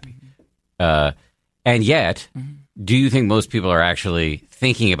be happy. And yet, do you think most people are actually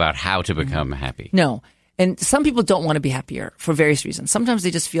thinking about how to become happy? No. And some people don't want to be happier for various reasons. Sometimes they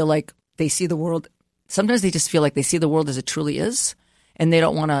just feel like they see the world. Sometimes they just feel like they see the world as it truly is, and they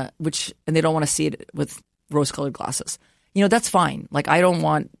don't want to see it with rose-colored glasses. That's fine. Like I don't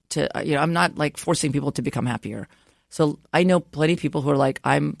want to. I'm not like forcing people to become happier. So I know plenty of people who are like,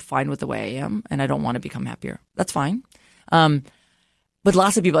 I'm fine with the way I am, and I don't want to become happier. That's fine. But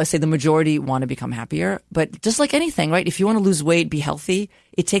lots of people, I say the majority want to become happier. But just like anything, right? If you want to lose weight, be healthy,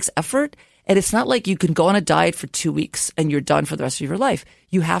 it takes effort. And it's not like you can go on a diet for 2 weeks and you're done for the rest of your life.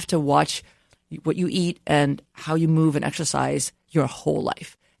 You have to watch what you eat and how you move and exercise your whole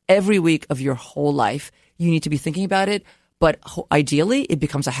life. Every week of your whole life, you need to be thinking about it. But ideally, it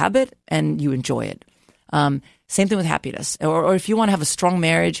becomes a habit and you enjoy it. Same thing with happiness. Or if you want to have a strong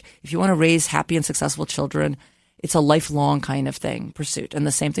marriage, if you want to raise happy and successful children, it's a lifelong kind of pursuit. And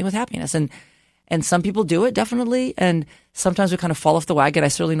the same thing with happiness. And some people do it, definitely. And sometimes we kind of fall off the wagon. I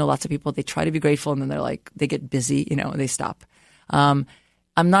certainly know lots of people, they try to be grateful and then they get busy, and they stop. I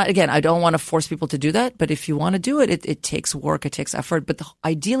don't want to force people to do that. But if you want to do it, it takes work, it takes effort. But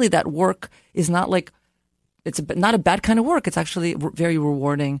ideally that work is not not a bad kind of work. It's actually very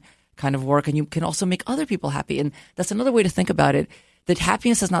rewarding kind of work. And you can also make other people happy. And that's another way to think about it, that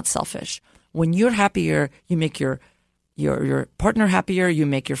happiness is not selfish. When you're happier, you make your partner happier, you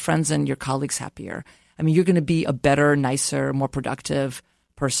make your friends and your colleagues happier. I mean, you're going to be a better, nicer, more productive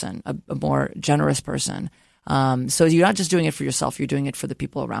person, a more generous person. So you're not just doing it for yourself, you're doing it for the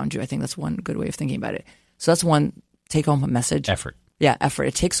people around you. I think that's one good way of thinking about it. So that's one take-home message. Effort. Yeah, effort.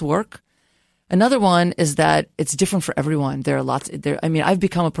 It takes work. Another one is that it's different for everyone. There are lots. I've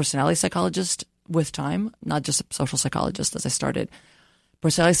become a personality psychologist with time, not just a social psychologist as I started.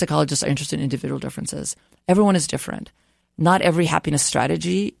 Personality psychologists are interested in individual differences. Everyone is different. Not every happiness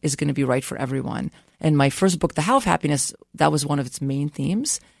strategy is going to be right for everyone. And my first book, The How of Happiness, that was one of its main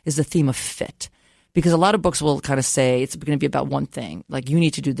themes, is the theme of fit. Because a lot of books will kind of say it's going to be about one thing, like you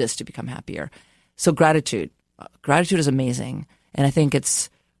need to do this to become happier. So gratitude is amazing. And I think it's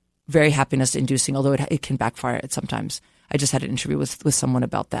very happiness inducing, although it can backfire at sometimes. I just had an interview with someone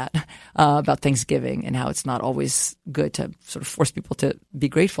about that, about Thanksgiving and how it's not always good to sort of force people to be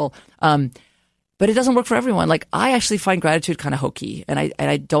grateful. But it doesn't work for everyone. Like I actually find gratitude kind of hokey, and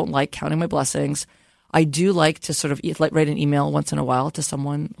I don't like counting my blessings. I do like to sort of write an email once in a while to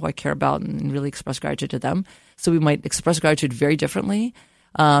someone who I care about and really express gratitude to them. So we might express gratitude very differently.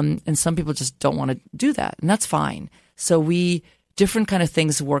 And some people just don't want to do that, and that's fine. So different kind of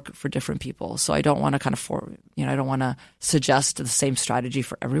things work for different people. So I don't want to I don't want to suggest the same strategy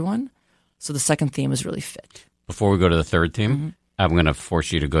for everyone. So the second theme is really fit. Before we go to the third theme, I'm going to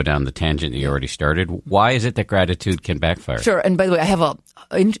force you to go down the tangent that you already started. Why is it that gratitude can backfire? Sure. And by the way, I have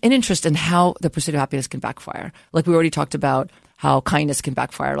an interest in how the pursuit of happiness can backfire. Like we already talked about how kindness can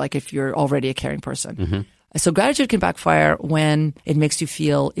backfire, like if you're already a caring person. Mm-hmm. So gratitude can backfire when it makes you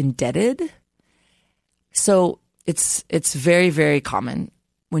feel indebted. So it's very, very common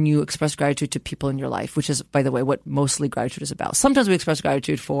when you express gratitude to people in your life, which is, by the way, what mostly gratitude is about. Sometimes we express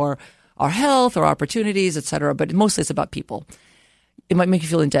gratitude for our health or opportunities, et cetera, but mostly it's about people. It might make you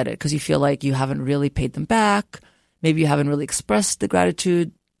feel indebted because you feel like you haven't really paid them back. Maybe you haven't really expressed the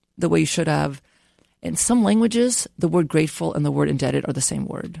gratitude the way you should have. In some languages, the word grateful and the word indebted are the same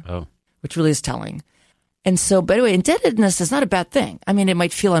word, which really is telling. And so, by the way, indebtedness is not a bad thing. I mean, it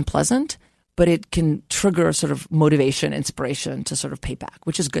might feel unpleasant, but it can trigger sort of motivation, inspiration to sort of pay back,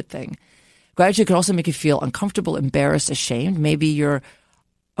 which is a good thing. Gratitude can also make you feel uncomfortable, embarrassed, ashamed. Maybe you're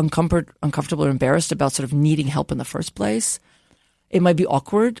uncomfortable or embarrassed about sort of needing help in the first place. It might be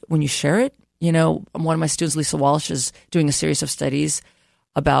awkward when you share it. You know, one of my students, Lisa Walsh, is doing a series of studies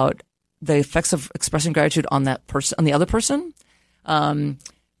about the effects of expressing gratitude on that person, on the other person,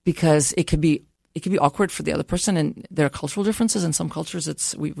 because it could be awkward for the other person, and there are cultural differences. In some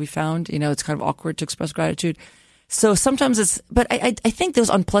cultures, we found, it's kind of awkward to express gratitude. So sometimes but I think those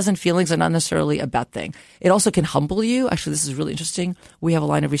unpleasant feelings are not necessarily a bad thing. It also can humble you. Actually, this is really interesting. We have a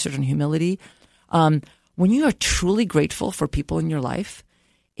line of research on humility. When you are truly grateful for people in your life,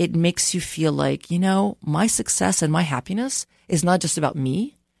 it makes you feel like, my success and my happiness is not just about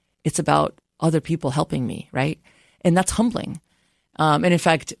me. It's about other people helping me, right? And that's humbling. And in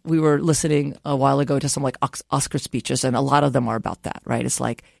fact, we were listening a while ago to some like Oscar speeches, and a lot of them are about that, right? It's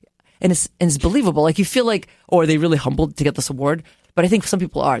like, and it's believable. Like you feel like, oh, are they really humbled to get this award? But I think some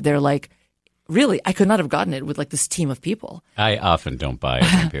people are. They're like, really, I could not have gotten it with like this team of people. I often don't buy it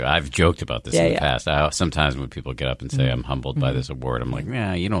from people. I've joked about this in the past. Sometimes when people get up and say, I'm humbled by this award, I'm like,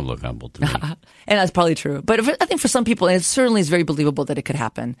 you don't look humbled to me. And that's probably true. But I think for some people, and it certainly is very believable that it could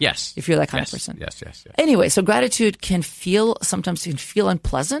happen. Yes. If you're that kind of person. Yes. Anyway, so gratitude sometimes can feel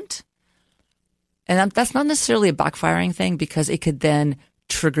unpleasant. And that's not necessarily a backfiring thing, because it could then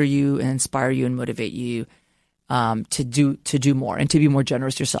trigger you and inspire you and motivate you to do more and to be more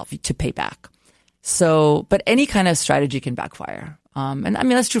generous yourself, to pay back. So, but any kind of strategy can backfire. And I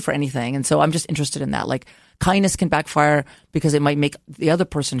mean, that's true for anything. And so I'm just interested in that. Like kindness can backfire because it might make the other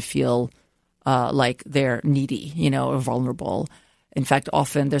person feel like they're needy, or vulnerable. In fact,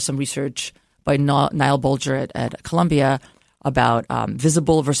 often there's some research by Niall Bolger at Columbia about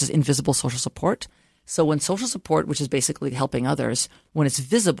visible versus invisible social support. So when social support, which is basically helping others, when it's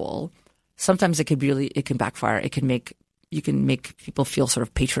visible, sometimes it can backfire. You can make people feel sort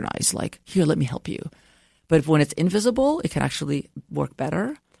of patronized, like, here, let me help you. But when it's invisible, it can actually work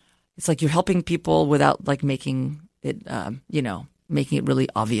better. It's like you're helping people without like making it, making it really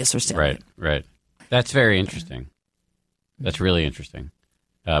obvious or salient. Right. That's very interesting. That's really interesting.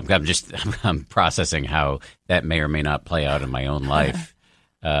 I'm processing how that may or may not play out in my own life.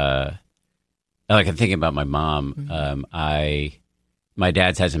 I'm thinking about my mom. My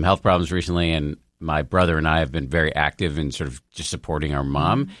dad's had some health problems recently, and my brother and I have been very active in sort of just supporting our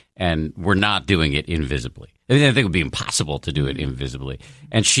mom, and we're not doing it invisibly. I think it would be impossible to do it invisibly.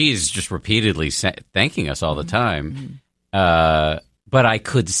 And she's just repeatedly thanking us all the time. But I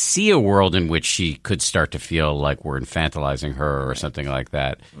could see a world in which she could start to feel like we're infantilizing her or something like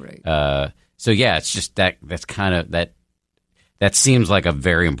that. Right. It's just that's kind of that seems like a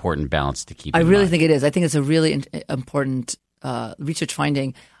very important balance to keep in mind. I really think it is. I think it's a really important research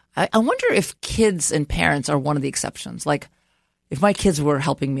finding. I wonder if kids and parents are one of the exceptions. Like, if my kids were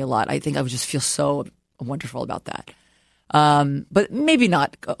helping me a lot, I think I would just feel so wonderful about that. But maybe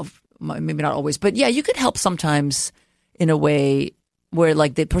not always. But yeah, you could help sometimes in a way where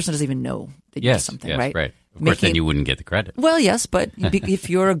like the person doesn't even know that you did something, right? Right. Of course, then you wouldn't get the credit. Well, yes, but if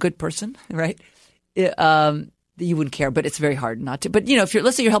you're a good person, right, you wouldn't care. But it's very hard not to. But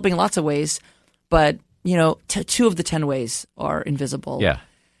let's say you're helping in lots of ways, but 2 of the 10 ways are invisible. Yeah.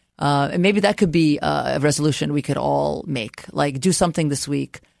 And maybe that could be a resolution we could all make. Like do something this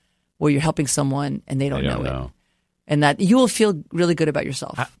week where you're helping someone and they don't know it. And that you will feel really good about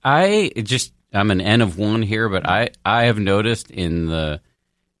yourself. I'm an N of 1 here, but I have noticed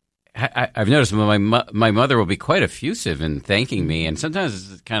I've noticed my mother will be quite effusive in thanking me, and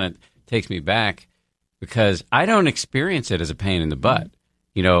sometimes it kind of takes me back because I don't experience it as a pain in the butt.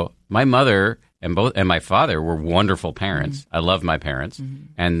 My mother and my father were wonderful parents. I love my parents,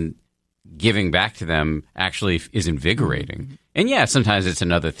 and giving back to them actually is invigorating. And yeah, sometimes it's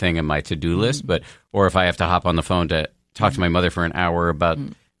another thing on my to-do list, or if I have to hop on the phone to talk to my mother for an hour about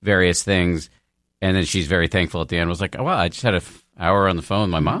various things, and then she's very thankful at the end. I was like, oh, wow, I just had an hour on the phone with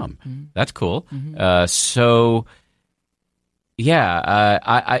my mom. That's cool. So, yeah,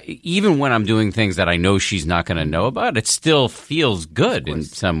 I even when I'm doing things that I know she's not going to know about, it still feels good in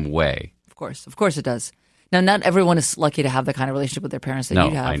some way. Of course it does. Now, not everyone is lucky to have the kind of relationship with their parents that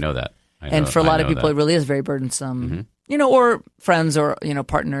you have. I know that. And for a lot of people, it really is very burdensome, or friends or,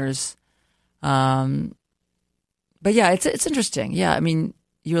 partners. But yeah, it's interesting. Yeah, I mean,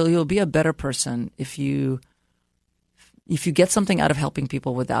 you'll be a better person if you get something out of helping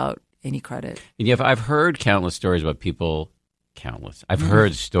people without any credit. And I've heard countless stories about people. I've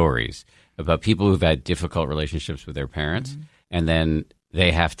heard stories about people who've had difficult relationships with their parents, and then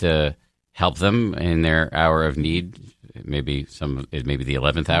they have to help them in their hour of need. Maybe the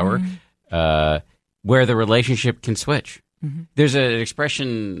 11th hour, where the relationship can switch. There's an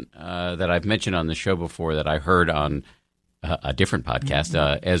expression that I've mentioned on the show before that I heard on a different podcast.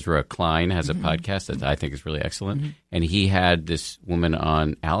 Ezra Klein has a podcast that I think is really excellent, and he had this woman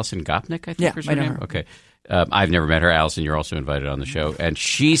on, Allison Gopnik, I think, is her name. Okay, I've never met her. Allison, you're also invited on the show, and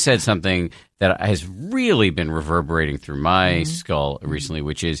she said something that has really been reverberating through my skull recently,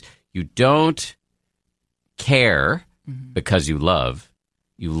 which is you don't care because you love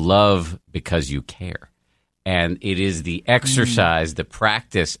because you care. And it is the exercise, the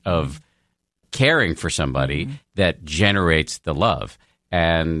practice of caring for somebody that generates the love.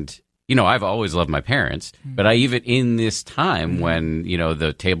 And, I've always loved my parents, but even in this time when,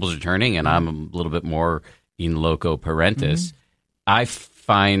 the tables are turning and I'm a little bit more in loco parentis, I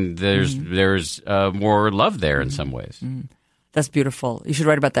find there's more love there in some ways. That's beautiful. You should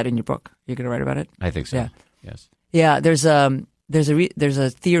write about that in your book. You're going to write about it? I think so. Yeah. Yes. Yeah. There's a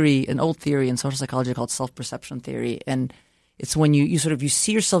theory, an old theory in social psychology called self-perception theory, and it's when you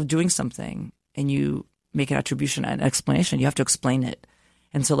see yourself doing something and you make an attribution and explanation. You have to explain it,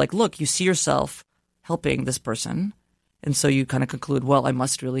 and so look, you see yourself helping this person, and so you kind of conclude, well, I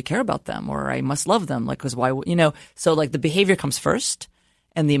must really care about them, or I must love them, because why? So the behavior comes first,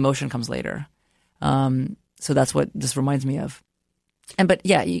 and the emotion comes later. So that's what this reminds me of. But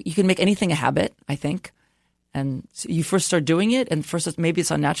yeah, you can make anything a habit, I think. And so you first start doing it, and first maybe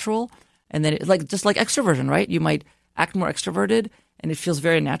it's unnatural, and then just like extroversion, right? You might act more extroverted, and it feels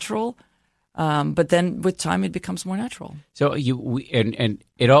very natural, but then with time it becomes more natural. So and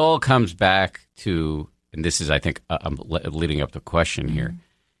it all comes back to, and this is, I think, I'm leading up the question here.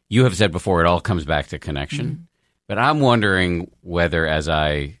 You have said before, it all comes back to connection, but I'm wondering whether, as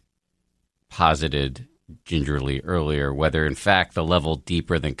I posited gingerly earlier, whether in fact the level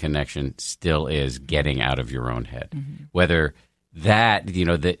deeper than connection still is getting out of your own head. Whether that,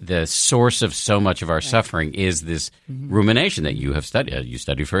 the source of so much of our suffering is this rumination that you have studied. You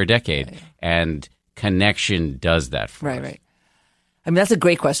studied for a decade, and connection does that for us. Right. I mean, that's a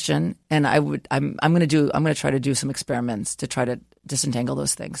great question, and I'm going to try to do some experiments to try to disentangle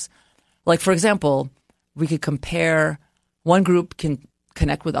those things. Like, for example, we could compare, one group can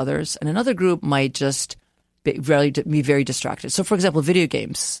connect with others, and another group might just be very distracted. So, for example, video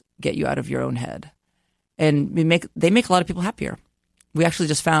games get you out of your own head, and they make a lot of people happier. We actually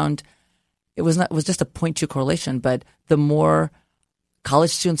just found it was just a 0.2 correlation, but the more college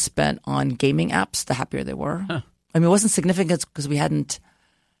students spent on gaming apps, the happier they were. I mean, it wasn't significant because it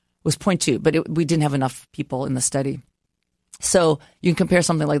was 0.2, but we didn't have enough people in the study. So you can compare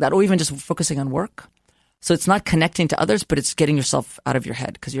something like that, or even just focusing on work. So it's not connecting to others, but it's getting yourself out of your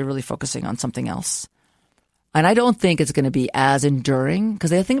head because you're really focusing on something else. And I don't think it's going to be as enduring, because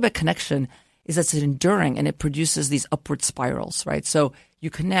the thing about connection, is that it's enduring and it produces these upward spirals, right? So you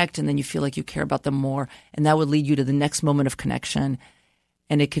connect and then you feel like you care about them more, and that would lead you to the next moment of connection.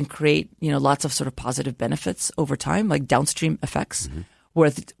 And it can create, lots of sort of positive benefits over time, like downstream effects,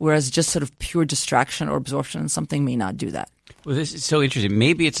 whereas just sort of pure distraction or absorption in something may not do that. Well, this is so interesting.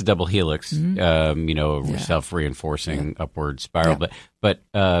 Maybe it's a double helix, self-reinforcing upward spiral. Yeah. But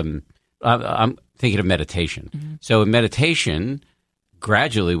I'm thinking of meditation. So in meditation,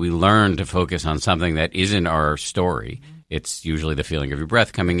 gradually we learn to focus on something that isn't our story. It's usually the feeling of your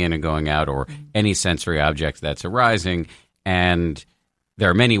breath coming in and going out, or any sensory object that's arising. And there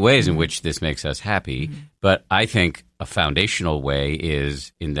are many ways in which this makes us happy, but I think a foundational way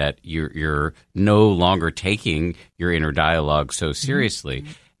is in that you're no longer taking your inner dialogue so seriously.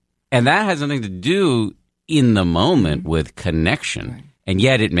 And that has something to do in the moment with connection, and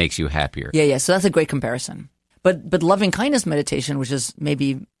yet it makes you happier. Yeah. So that's a great comparison. But loving kindness meditation, which is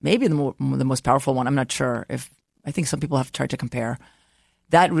maybe the most powerful one, I'm not sure if, I think some people have tried to compare.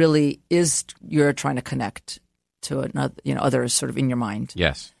 That really is, you're trying to connect to another, others sort of in your mind.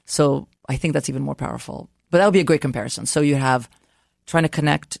 Yes. So I think that's even more powerful. But that would be a great comparison. So you have trying to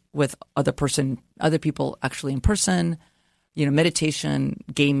connect with other people actually in person, meditation,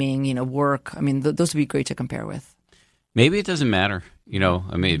 gaming, work. I mean, those would be great to compare with. Maybe it doesn't matter.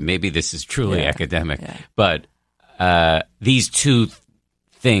 Maybe this is truly academic, but these two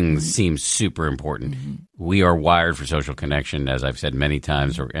things seem super important. We are wired for social connection, as I've said many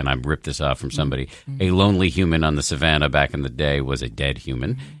times, and I've ripped this off from somebody. A lonely human on the savannah back in the day was a dead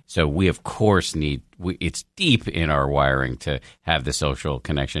human. So we, of course, it's deep in our wiring to have the social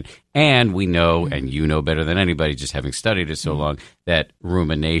connection. And we know, and you know better than anybody, just having studied it so long, that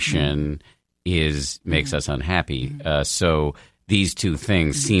rumination makes us unhappy. So these two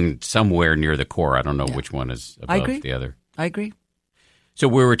things seem somewhere near the core. I don't know which one is above the other. I agree. So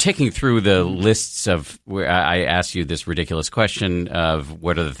we were ticking through the lists of where I asked you this ridiculous question of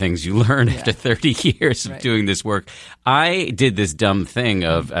what are the things you learn after 30 years of doing this work. I did this dumb thing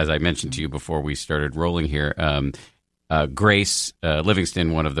of, as I mentioned to you before we started rolling here, Grace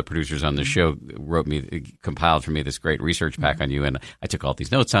Livingston, one of the producers on the show, compiled for me this great research pack on you, and I took all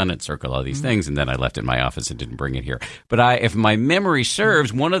these notes on it, circled all these things, and then I left it in my office and didn't bring it here. But if my memory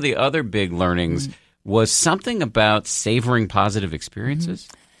serves, one of the other big learnings was something about savoring positive experiences.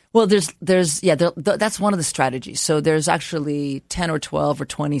 Well, that's one of the strategies. So there's actually 10 or 12 or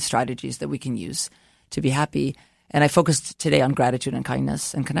 20 strategies that we can use to be happy. And I focused today on gratitude and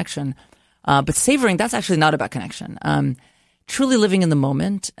kindness and connection. But savoring, that's actually not about connection. Truly living in the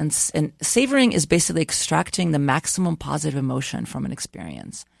moment, and savoring is basically extracting the maximum positive emotion from an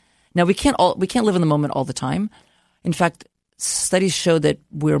experience. Now, we can't live in the moment all the time. In fact, studies show that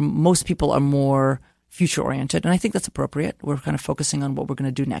most people are more future-oriented, and I think that's appropriate. We're kind of focusing on what we're going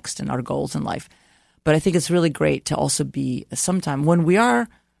to do next and our goals in life. But I think it's really great to also be sometime when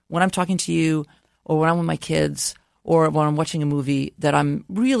I'm talking to you, or when I'm with my kids, or when I'm watching a movie, that I'm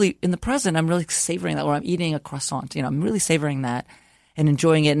really in the present. I'm really savoring that, or I'm eating a croissant. I'm really savoring that and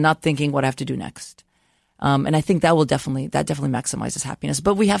enjoying it, and not thinking what I have to do next. And I think that definitely maximizes happiness.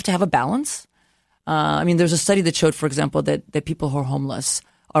 But we have to have a balance. There's a study that showed, for example, that people who are homeless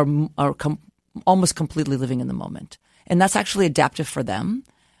are almost completely living in the moment. And that's actually adaptive for them.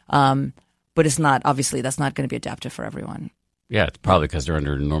 But it's not, obviously, that's not going to be adaptive for everyone. Yeah, it's probably because they're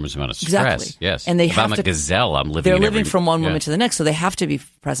under an enormous amount of stress. Exactly. Yes. And if I'm a gazelle, I'm living. They're living from one moment to the next, so they have to be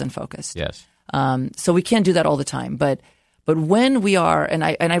present focused. Yes. So we can't do that all the time. But when we are, and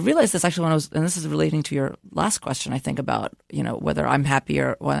I realized this actually and this is relating to your last question, I think, about, whether I'm happy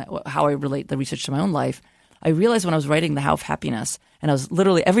or how I relate the research to my own life. I realized when I was writing The How of Happiness, and I was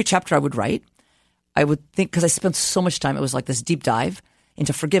literally, every chapter I would write, I would think, because I spent so much time, it was like this deep dive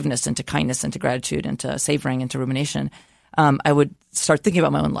into forgiveness, into kindness, into gratitude, into savoring, into rumination. I would start thinking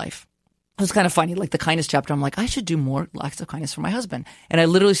about my own life. It was kind of funny, like the kindness chapter, I'm like, I should do more acts of kindness for my husband. And I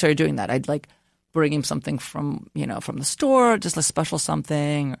literally started doing that. I'd bring him something from the store, just a special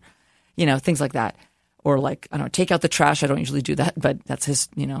something, things like that. Or take out the trash. I don't usually do that, but that's his,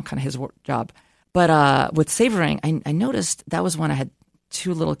 kind of his job. But with savoring, I noticed that was when I had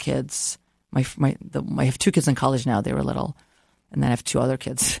two little kids. I have two kids in college now. They were little. And then I have two other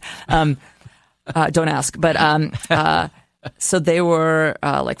kids. Don't ask. But so they were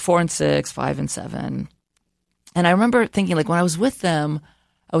 4 and 6, 5 and 7. And I remember thinking, when I was with them,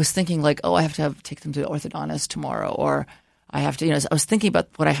 I was thinking I have to take them to the orthodontist tomorrow, or I have to, I was thinking about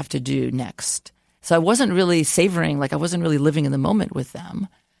what I have to do next. So I wasn't really savoring, I wasn't really living in the moment with them.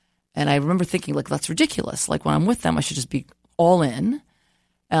 And I remember thinking, that's ridiculous. When I'm with them, I should just be all in.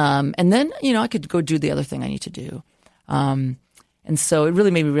 And then, I could go do the other thing I need to do. And so it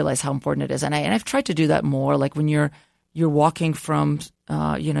really made me realize how important it is. And I've tried to do that more, like when you're walking from,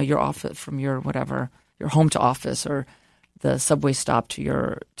 your office, from your home to office, or the subway stop to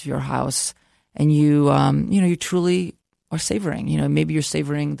your house, and you truly are savoring. Maybe you're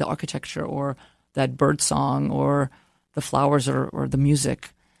savoring the architecture, or that bird song, or the flowers, or the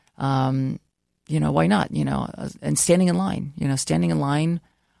music. Why not? And standing in line.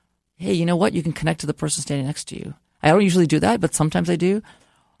 Hey, you know what? You can connect to the person standing next to you. I don't usually do that, but sometimes I do.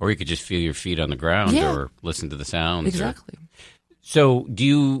 Or you could just feel your feet on the ground, or listen to the sounds. Exactly. So do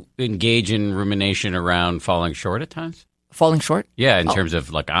you engage in rumination around falling short at times? Falling short? Yeah, in terms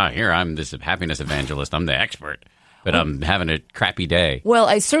of like, here, I'm this happiness evangelist. I'm the expert, but I'm having a crappy day. Well,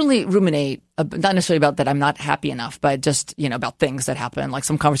 I certainly ruminate, not necessarily about that I'm not happy enough, but just, about things that happen. Like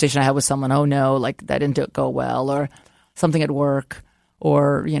some conversation I had with someone, oh no, like that didn't go well, or something at work,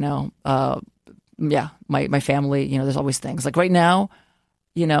 or, my family, there's always things. Like right now,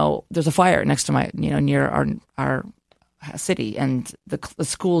 there's a fire next to near our city, and the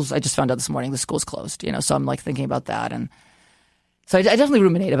schools, I just found out this morning, the school's closed, so I'm like thinking about that. And so I definitely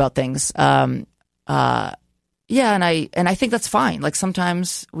ruminate about things. And I think that's fine. Like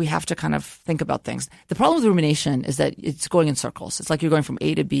sometimes we have to kind of think about things. The problem with rumination is that it's going in circles. It's like you're going from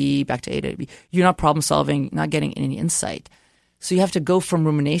A to B, back to A to B. You're not problem solving, not getting any insight. So you have to go from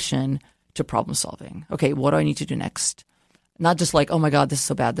rumination to problem solving. Okay, what do I need to do next? Not just like, oh my God, this is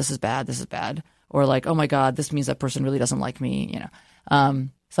so bad, this is bad, this is bad. Or like, oh my God, this means that person really doesn't like me, So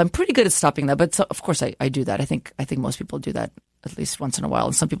I'm pretty good at stopping that. But of course I do that. I think most people do that at least once in a while.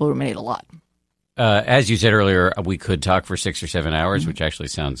 And some people ruminate a lot. As you said earlier, we could talk for 6 or 7 hours, which actually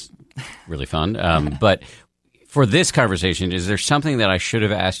sounds really fun. But for this conversation, is there something that I should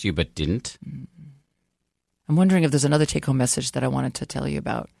have asked you but didn't? I'm wondering if there's another take-home message that I wanted to tell you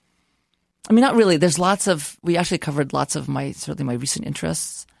about. I mean, not really. We actually covered lots of my recent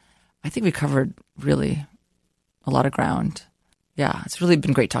interests. I think we covered really a lot of ground. Yeah, it's really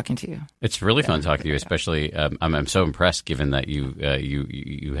been great talking to you. It's really fun talking to you, especially I'm so impressed given that you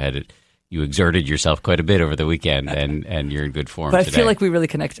exerted yourself quite a bit over the weekend, and you're in good form But today. I feel like we really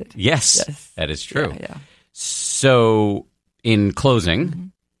connected. Yes. That is true. Yeah. So in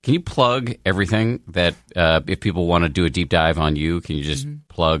closing, can you plug everything that if people want to do a deep dive on you, can you just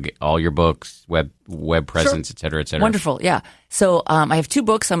plug all your books, web presence, et cetera, et cetera? Wonderful. Yeah. So I have 2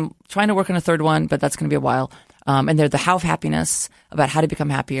 books. I'm trying to work on a third one, but that's going to be a while. And they're The How of Happiness, about how to become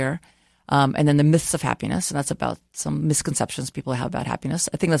happier. And then The Myths of Happiness, and that's about some misconceptions people have about happiness.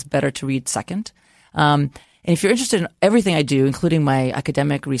 I think that's better to read second. And if you're interested in everything I do, including my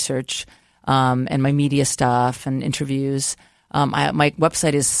academic research and my media stuff and interviews, my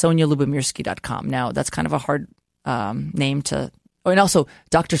website is sonjalyubomirsky.com. Now, that's kind of a hard name to – and also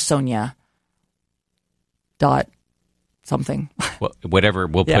Dr. Sonja dot something. Well, whatever.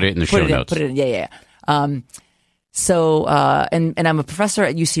 We'll put it in the show notes. Put it in. Yeah. So and I'm a professor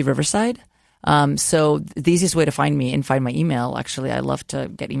at UC Riverside. So the easiest way to find me and find my email, actually, I love to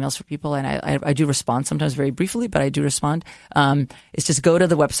get emails from people, and I do respond sometimes very briefly, but I do respond. It's just go to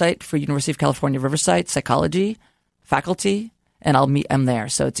the website for University of California, Riverside, psychology, faculty, and I'm there.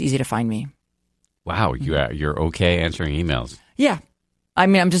 So it's easy to find me. Wow. You're okay answering emails. Yeah. I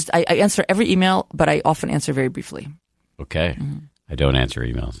mean, I answer every email, but I often answer very briefly. Okay. I don't answer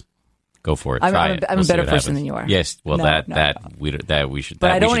emails. Go for it. I'm Try a it. better We'll person happens. than you are. Yes. Well, we should.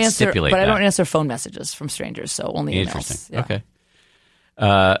 But I don't answer. Stipulate But I don't that. answer phone messages from strangers. So only emails. Interesting. Yeah. Okay.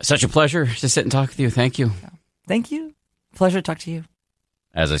 Such a pleasure to sit and talk with you. Thank you. Thank you. Pleasure to talk to you.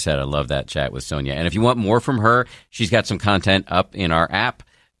 As I said, I love that chat with Sonja. And if you want more from her, she's got some content up in our app.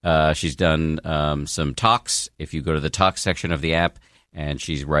 She's done some talks. If you go to the talks section of the app, and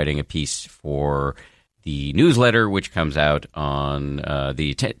she's writing a piece for the newsletter, which comes out on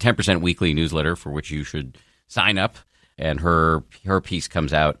the 10% weekly newsletter, for which you should sign up. And her piece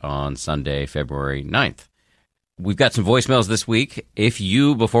comes out on Sunday, February 9th. We've got some voicemails this week.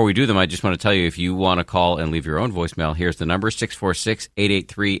 Before we do them, I just want to tell you, if you want to call and leave your own voicemail, here's the number,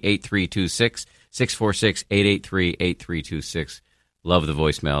 646-883-8326, 646-883-8326. Love the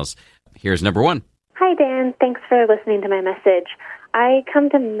voicemails. Here's number 1. Hi, Dan. Thanks for listening to my message. I come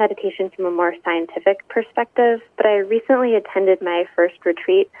to meditation from a more scientific perspective, but I recently attended my first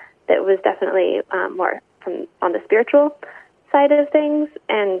retreat that was definitely more on the spiritual side of things,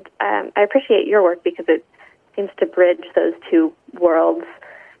 and I appreciate your work because it seems to bridge those two worlds.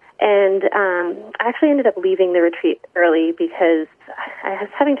 And I actually ended up leaving the retreat early because I was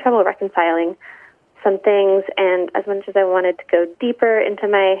having trouble reconciling some things, and as much as I wanted to go deeper into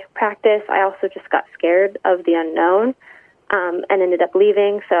my practice, I also just got scared of the unknown and ended up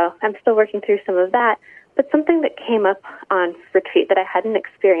leaving. So I'm still working through some of that. But something that came up on retreat that I hadn't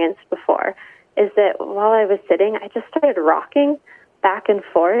experienced before is that while I was sitting, I just started rocking back and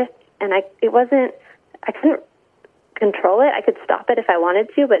forth, and I couldn't control it. I could stop it if I wanted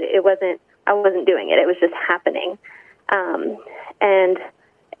to, but I wasn't doing it. It was just happening. And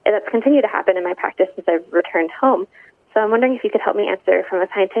that's continued to happen in my practice since I've returned home. So I'm wondering if you could help me answer from a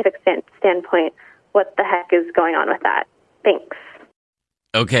scientific standpoint what the heck is going on with that. Thanks.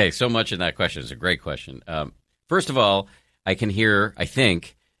 Okay, so much in that question. It's a great question. First of all, I can hear, I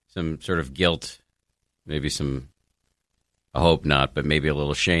think, some sort of guilt, maybe some, I hope not, but maybe a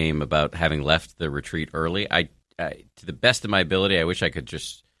little shame about having left the retreat early. I to the best of my ability, I wish I could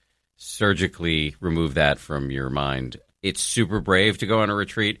just surgically remove that from your mind. It's super brave to go on a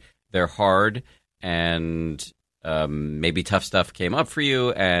retreat. They're hard, and maybe tough stuff came up for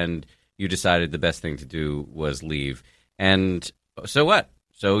you, and you decided the best thing to do was leave. And so what?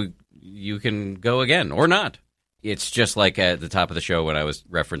 So you can go again or not. It's just like at the top of the show when I was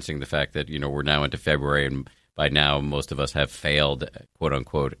referencing the fact that, we're now into February, and by now most of us have failed, quote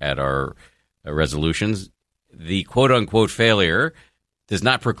unquote, at our resolutions. The quote unquote failure does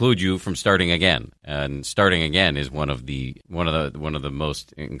not preclude you from starting again. And starting again is one of the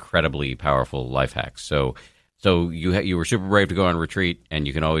most incredibly powerful life hacks. So you were super brave to go on retreat, and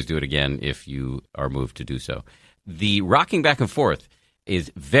you can always do it again if you are moved to do so. The rocking back and forth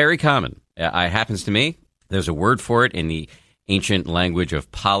is very common. It happens to me. There's a word for it in the ancient language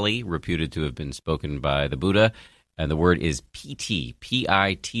of Pali, reputed to have been spoken by the Buddha, and the word is piti,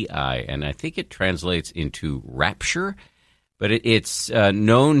 P-I-T-I, and I think it translates into rapture, but it's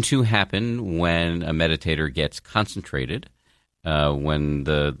known to happen when a meditator gets concentrated, when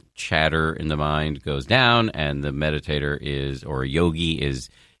the chatter in the mind goes down and the meditator or a yogi is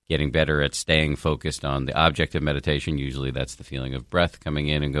getting better at staying focused on the object of meditation. Usually that's the feeling of breath coming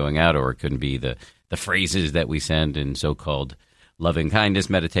in and going out, or it could be the phrases that we send in so-called loving-kindness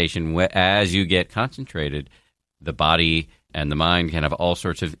meditation. As you get concentrated, the body and the mind can have all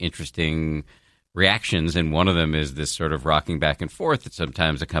sorts of interesting reactions, and one of them is this sort of rocking back and forth that's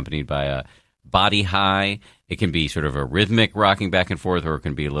sometimes accompanied by a body high. It can be sort of a rhythmic rocking back and forth, or it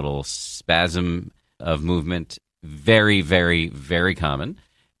can be a little spasm of movement. Very, very, very common.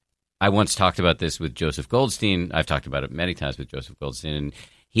 I once talked about this with Joseph Goldstein. I've talked about it many times with Joseph Goldstein, and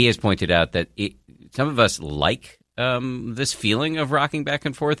he has pointed out that some of us like this feeling of rocking back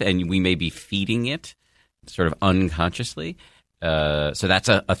and forth, and we may be feeding it sort of unconsciously. So that's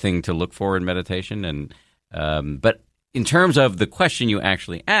a thing to look for in meditation. And but in terms of the question you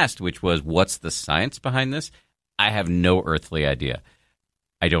actually asked, which was, what's the science behind this? I have no earthly idea.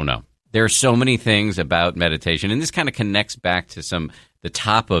 I don't know. There are so many things about meditation, and this kind of connects back to the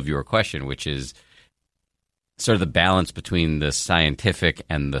top of your question, which is sort of the balance between the scientific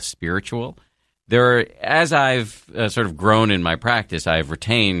and the spiritual. As I've sort of grown in my practice, I've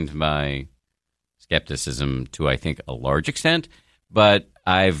retained my skepticism to, I think, a large extent, but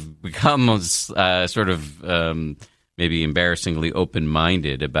I've become sort of maybe embarrassingly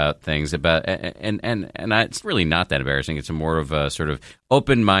open-minded about things, and it's really not that embarrassing. It's more of a sort of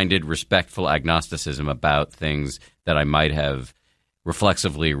open-minded, respectful agnosticism about things that I might have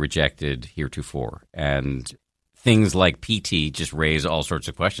reflexively rejected heretofore. And things like PT just raise all sorts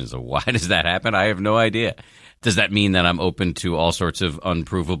of questions. Of why does that happen? I have no idea. Does that mean that I'm open to all sorts of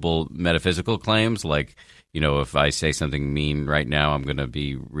unprovable metaphysical claims? Like, if I say something mean right now, I'm going to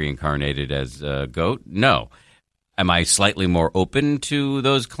be reincarnated as a goat? No. Am I slightly more open to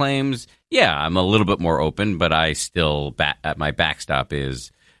those claims? Yeah, I'm a little bit more open, but I still, at my backstop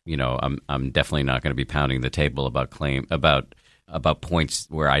is, I'm definitely not going to be pounding the table about points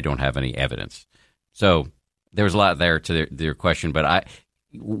where I don't have any evidence. So there's a lot there to your question, but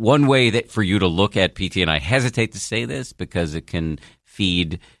one way that for you to look at PT, and I hesitate to say this because it can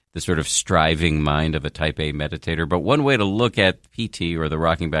feed the sort of striving mind of a type A meditator, but one way to look at PT or the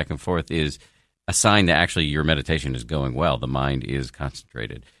rocking back and forth is a sign that actually your meditation is going well. The mind is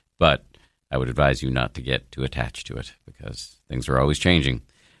concentrated. But I would advise you not to get too attached to it because things are always changing.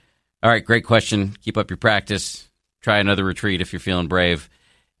 All right, great question. Keep up your practice. Try another retreat if you're feeling brave.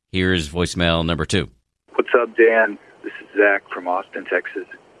 Here's voicemail number 2. What's up, Dan? This is Zach from Austin, Texas.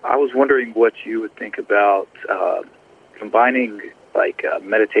 I was wondering what you would think about combining like a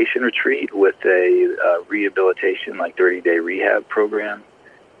meditation retreat with a rehabilitation, like 30-day rehab program.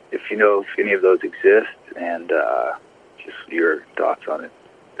 If you know if any of those exist, and just your thoughts on it.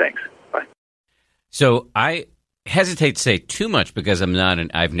 Thanks. Bye. So I hesitate to say too much because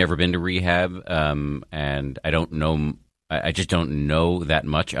I've never been to rehab, and I don't know. I just don't know that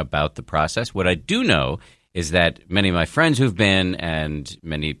much about the process. What I do know is that many of my friends who've been and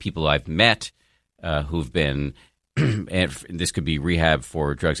many people I've met who've been, and this could be rehab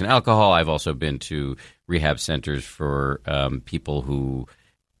for drugs and alcohol. I've also been to rehab centers for people who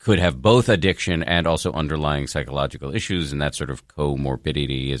could have both addiction and also underlying psychological issues, and that sort of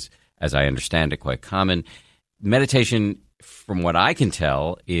comorbidity is, as I understand it, quite common. Meditation, from what I can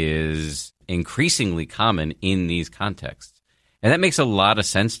tell, is increasingly common in these contexts. And that makes a lot of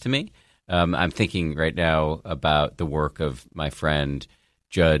sense to me. I'm thinking right now about the work of my friend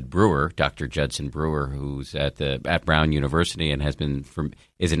Judd Brewer, Dr. Judson Brewer, who's at Brown University and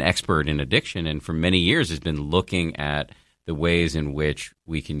is an expert in addiction, and for many years has been looking at the ways in which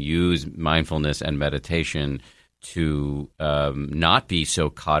we can use mindfulness and meditation to not be so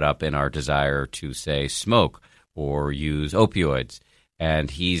caught up in our desire to, say, smoke or use opioids.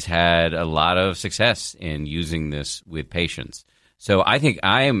 And he's had a lot of success in using this with patients. So I think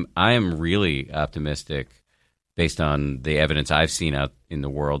I am really optimistic, based on the evidence I've seen out in the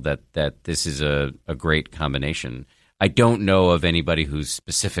world, that this is a great combination. I don't know of anybody who's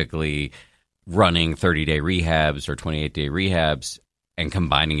specifically running 30-day rehabs or 28-day rehabs and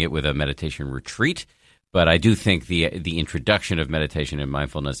combining it with a meditation retreat. But I do think the introduction of meditation and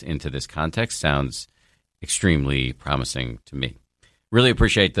mindfulness into this context sounds extremely promising to me. Really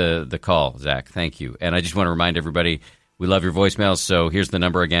appreciate the call, Zach. Thank you. And I just want to remind everybody, we love your voicemails. So here's the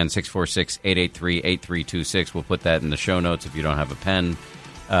number again, 646-883-8326. We'll put that in the show notes if you don't have a pen.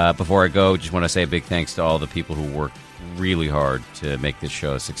 Before I go, just want to say a big thanks to all the people who worked really hard to make this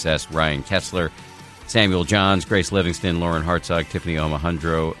show a success. Ryan Kessler, Samuel Johns, Grace Livingston, Lauren Hartzog, Tiffany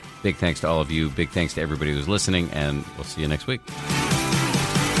Omahundro. Big thanks to all of you. Big thanks to everybody who's listening, and we'll see you next week.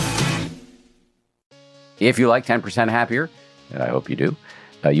 If you like 10% Happier, and I hope you do,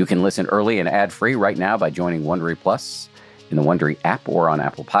 you can listen early and ad-free right now by joining Wondery Plus in the Wondery app or on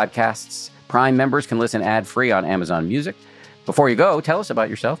Apple Podcasts. Prime members can listen ad-free on Amazon Music. Before you go, tell us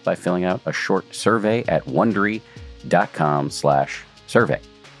about yourself by filling out a short survey at Wondery.com/survey.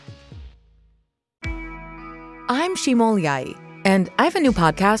 I'm Shimol Yai, and I have a new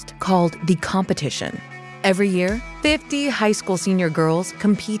podcast called The Competition. Every year, 50 high school senior girls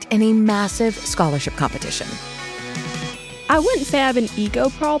compete in a massive scholarship competition. I wouldn't say I have an ego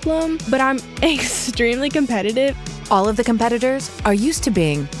problem, but I'm extremely competitive. All of the competitors are used to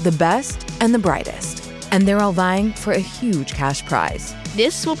being the best and the brightest, and they're all vying for a huge cash prize.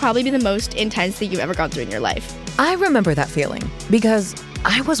 This will probably be the most intense thing you've ever gone through in your life. I remember that feeling because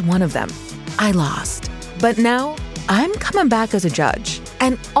I was one of them. I lost. But now I'm coming back as a judge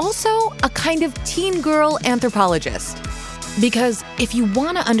and also a kind of teen girl anthropologist. Because if you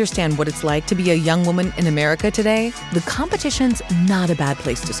want to understand what it's like to be a young woman in America today, the competition's not a bad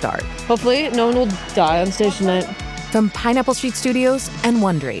place to start. Hopefully no one will die on stage tonight. From Pineapple Street Studios and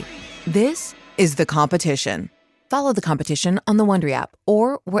Wondery, this is The Competition. Follow The Competition on the Wondery app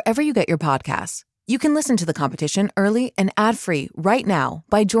or wherever you get your podcasts. You can listen to The Competition early and ad-free right now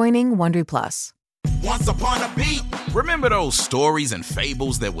by joining Wondery Plus. Once upon a beat. Remember those stories and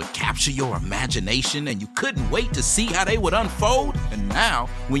fables that would capture your imagination and you couldn't wait to see how they would unfold? And now,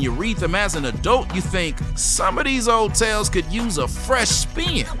 when you read them as an adult, you think, some of these old tales could use a fresh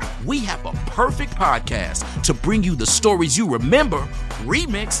spin. We have a perfect podcast to bring you the stories you remember,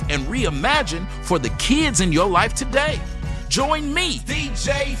 remix, and reimagine for the kids in your life today. Join me,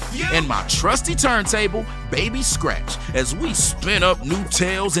 DJ Few, and my trusty turntable, Baby Scratch, as we spin up new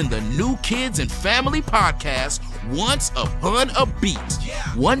tales in the New Kids and Family podcast, Once Upon a Beat.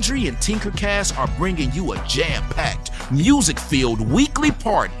 Wondery and Tinkercast are bringing you a jam-packed, music-filled weekly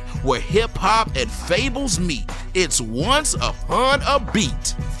party where hip-hop and fables meet. It's Once Upon a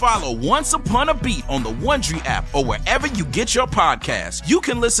Beat. Follow Once Upon a Beat on the Wondery app or wherever you get your podcasts. You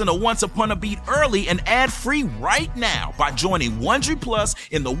can listen to Once Upon a Beat early and ad-free right now by joining Wondery Plus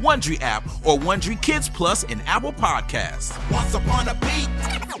in the Wondery app or Wondery Kids Plus in Apple Podcasts. Once Upon a Beat.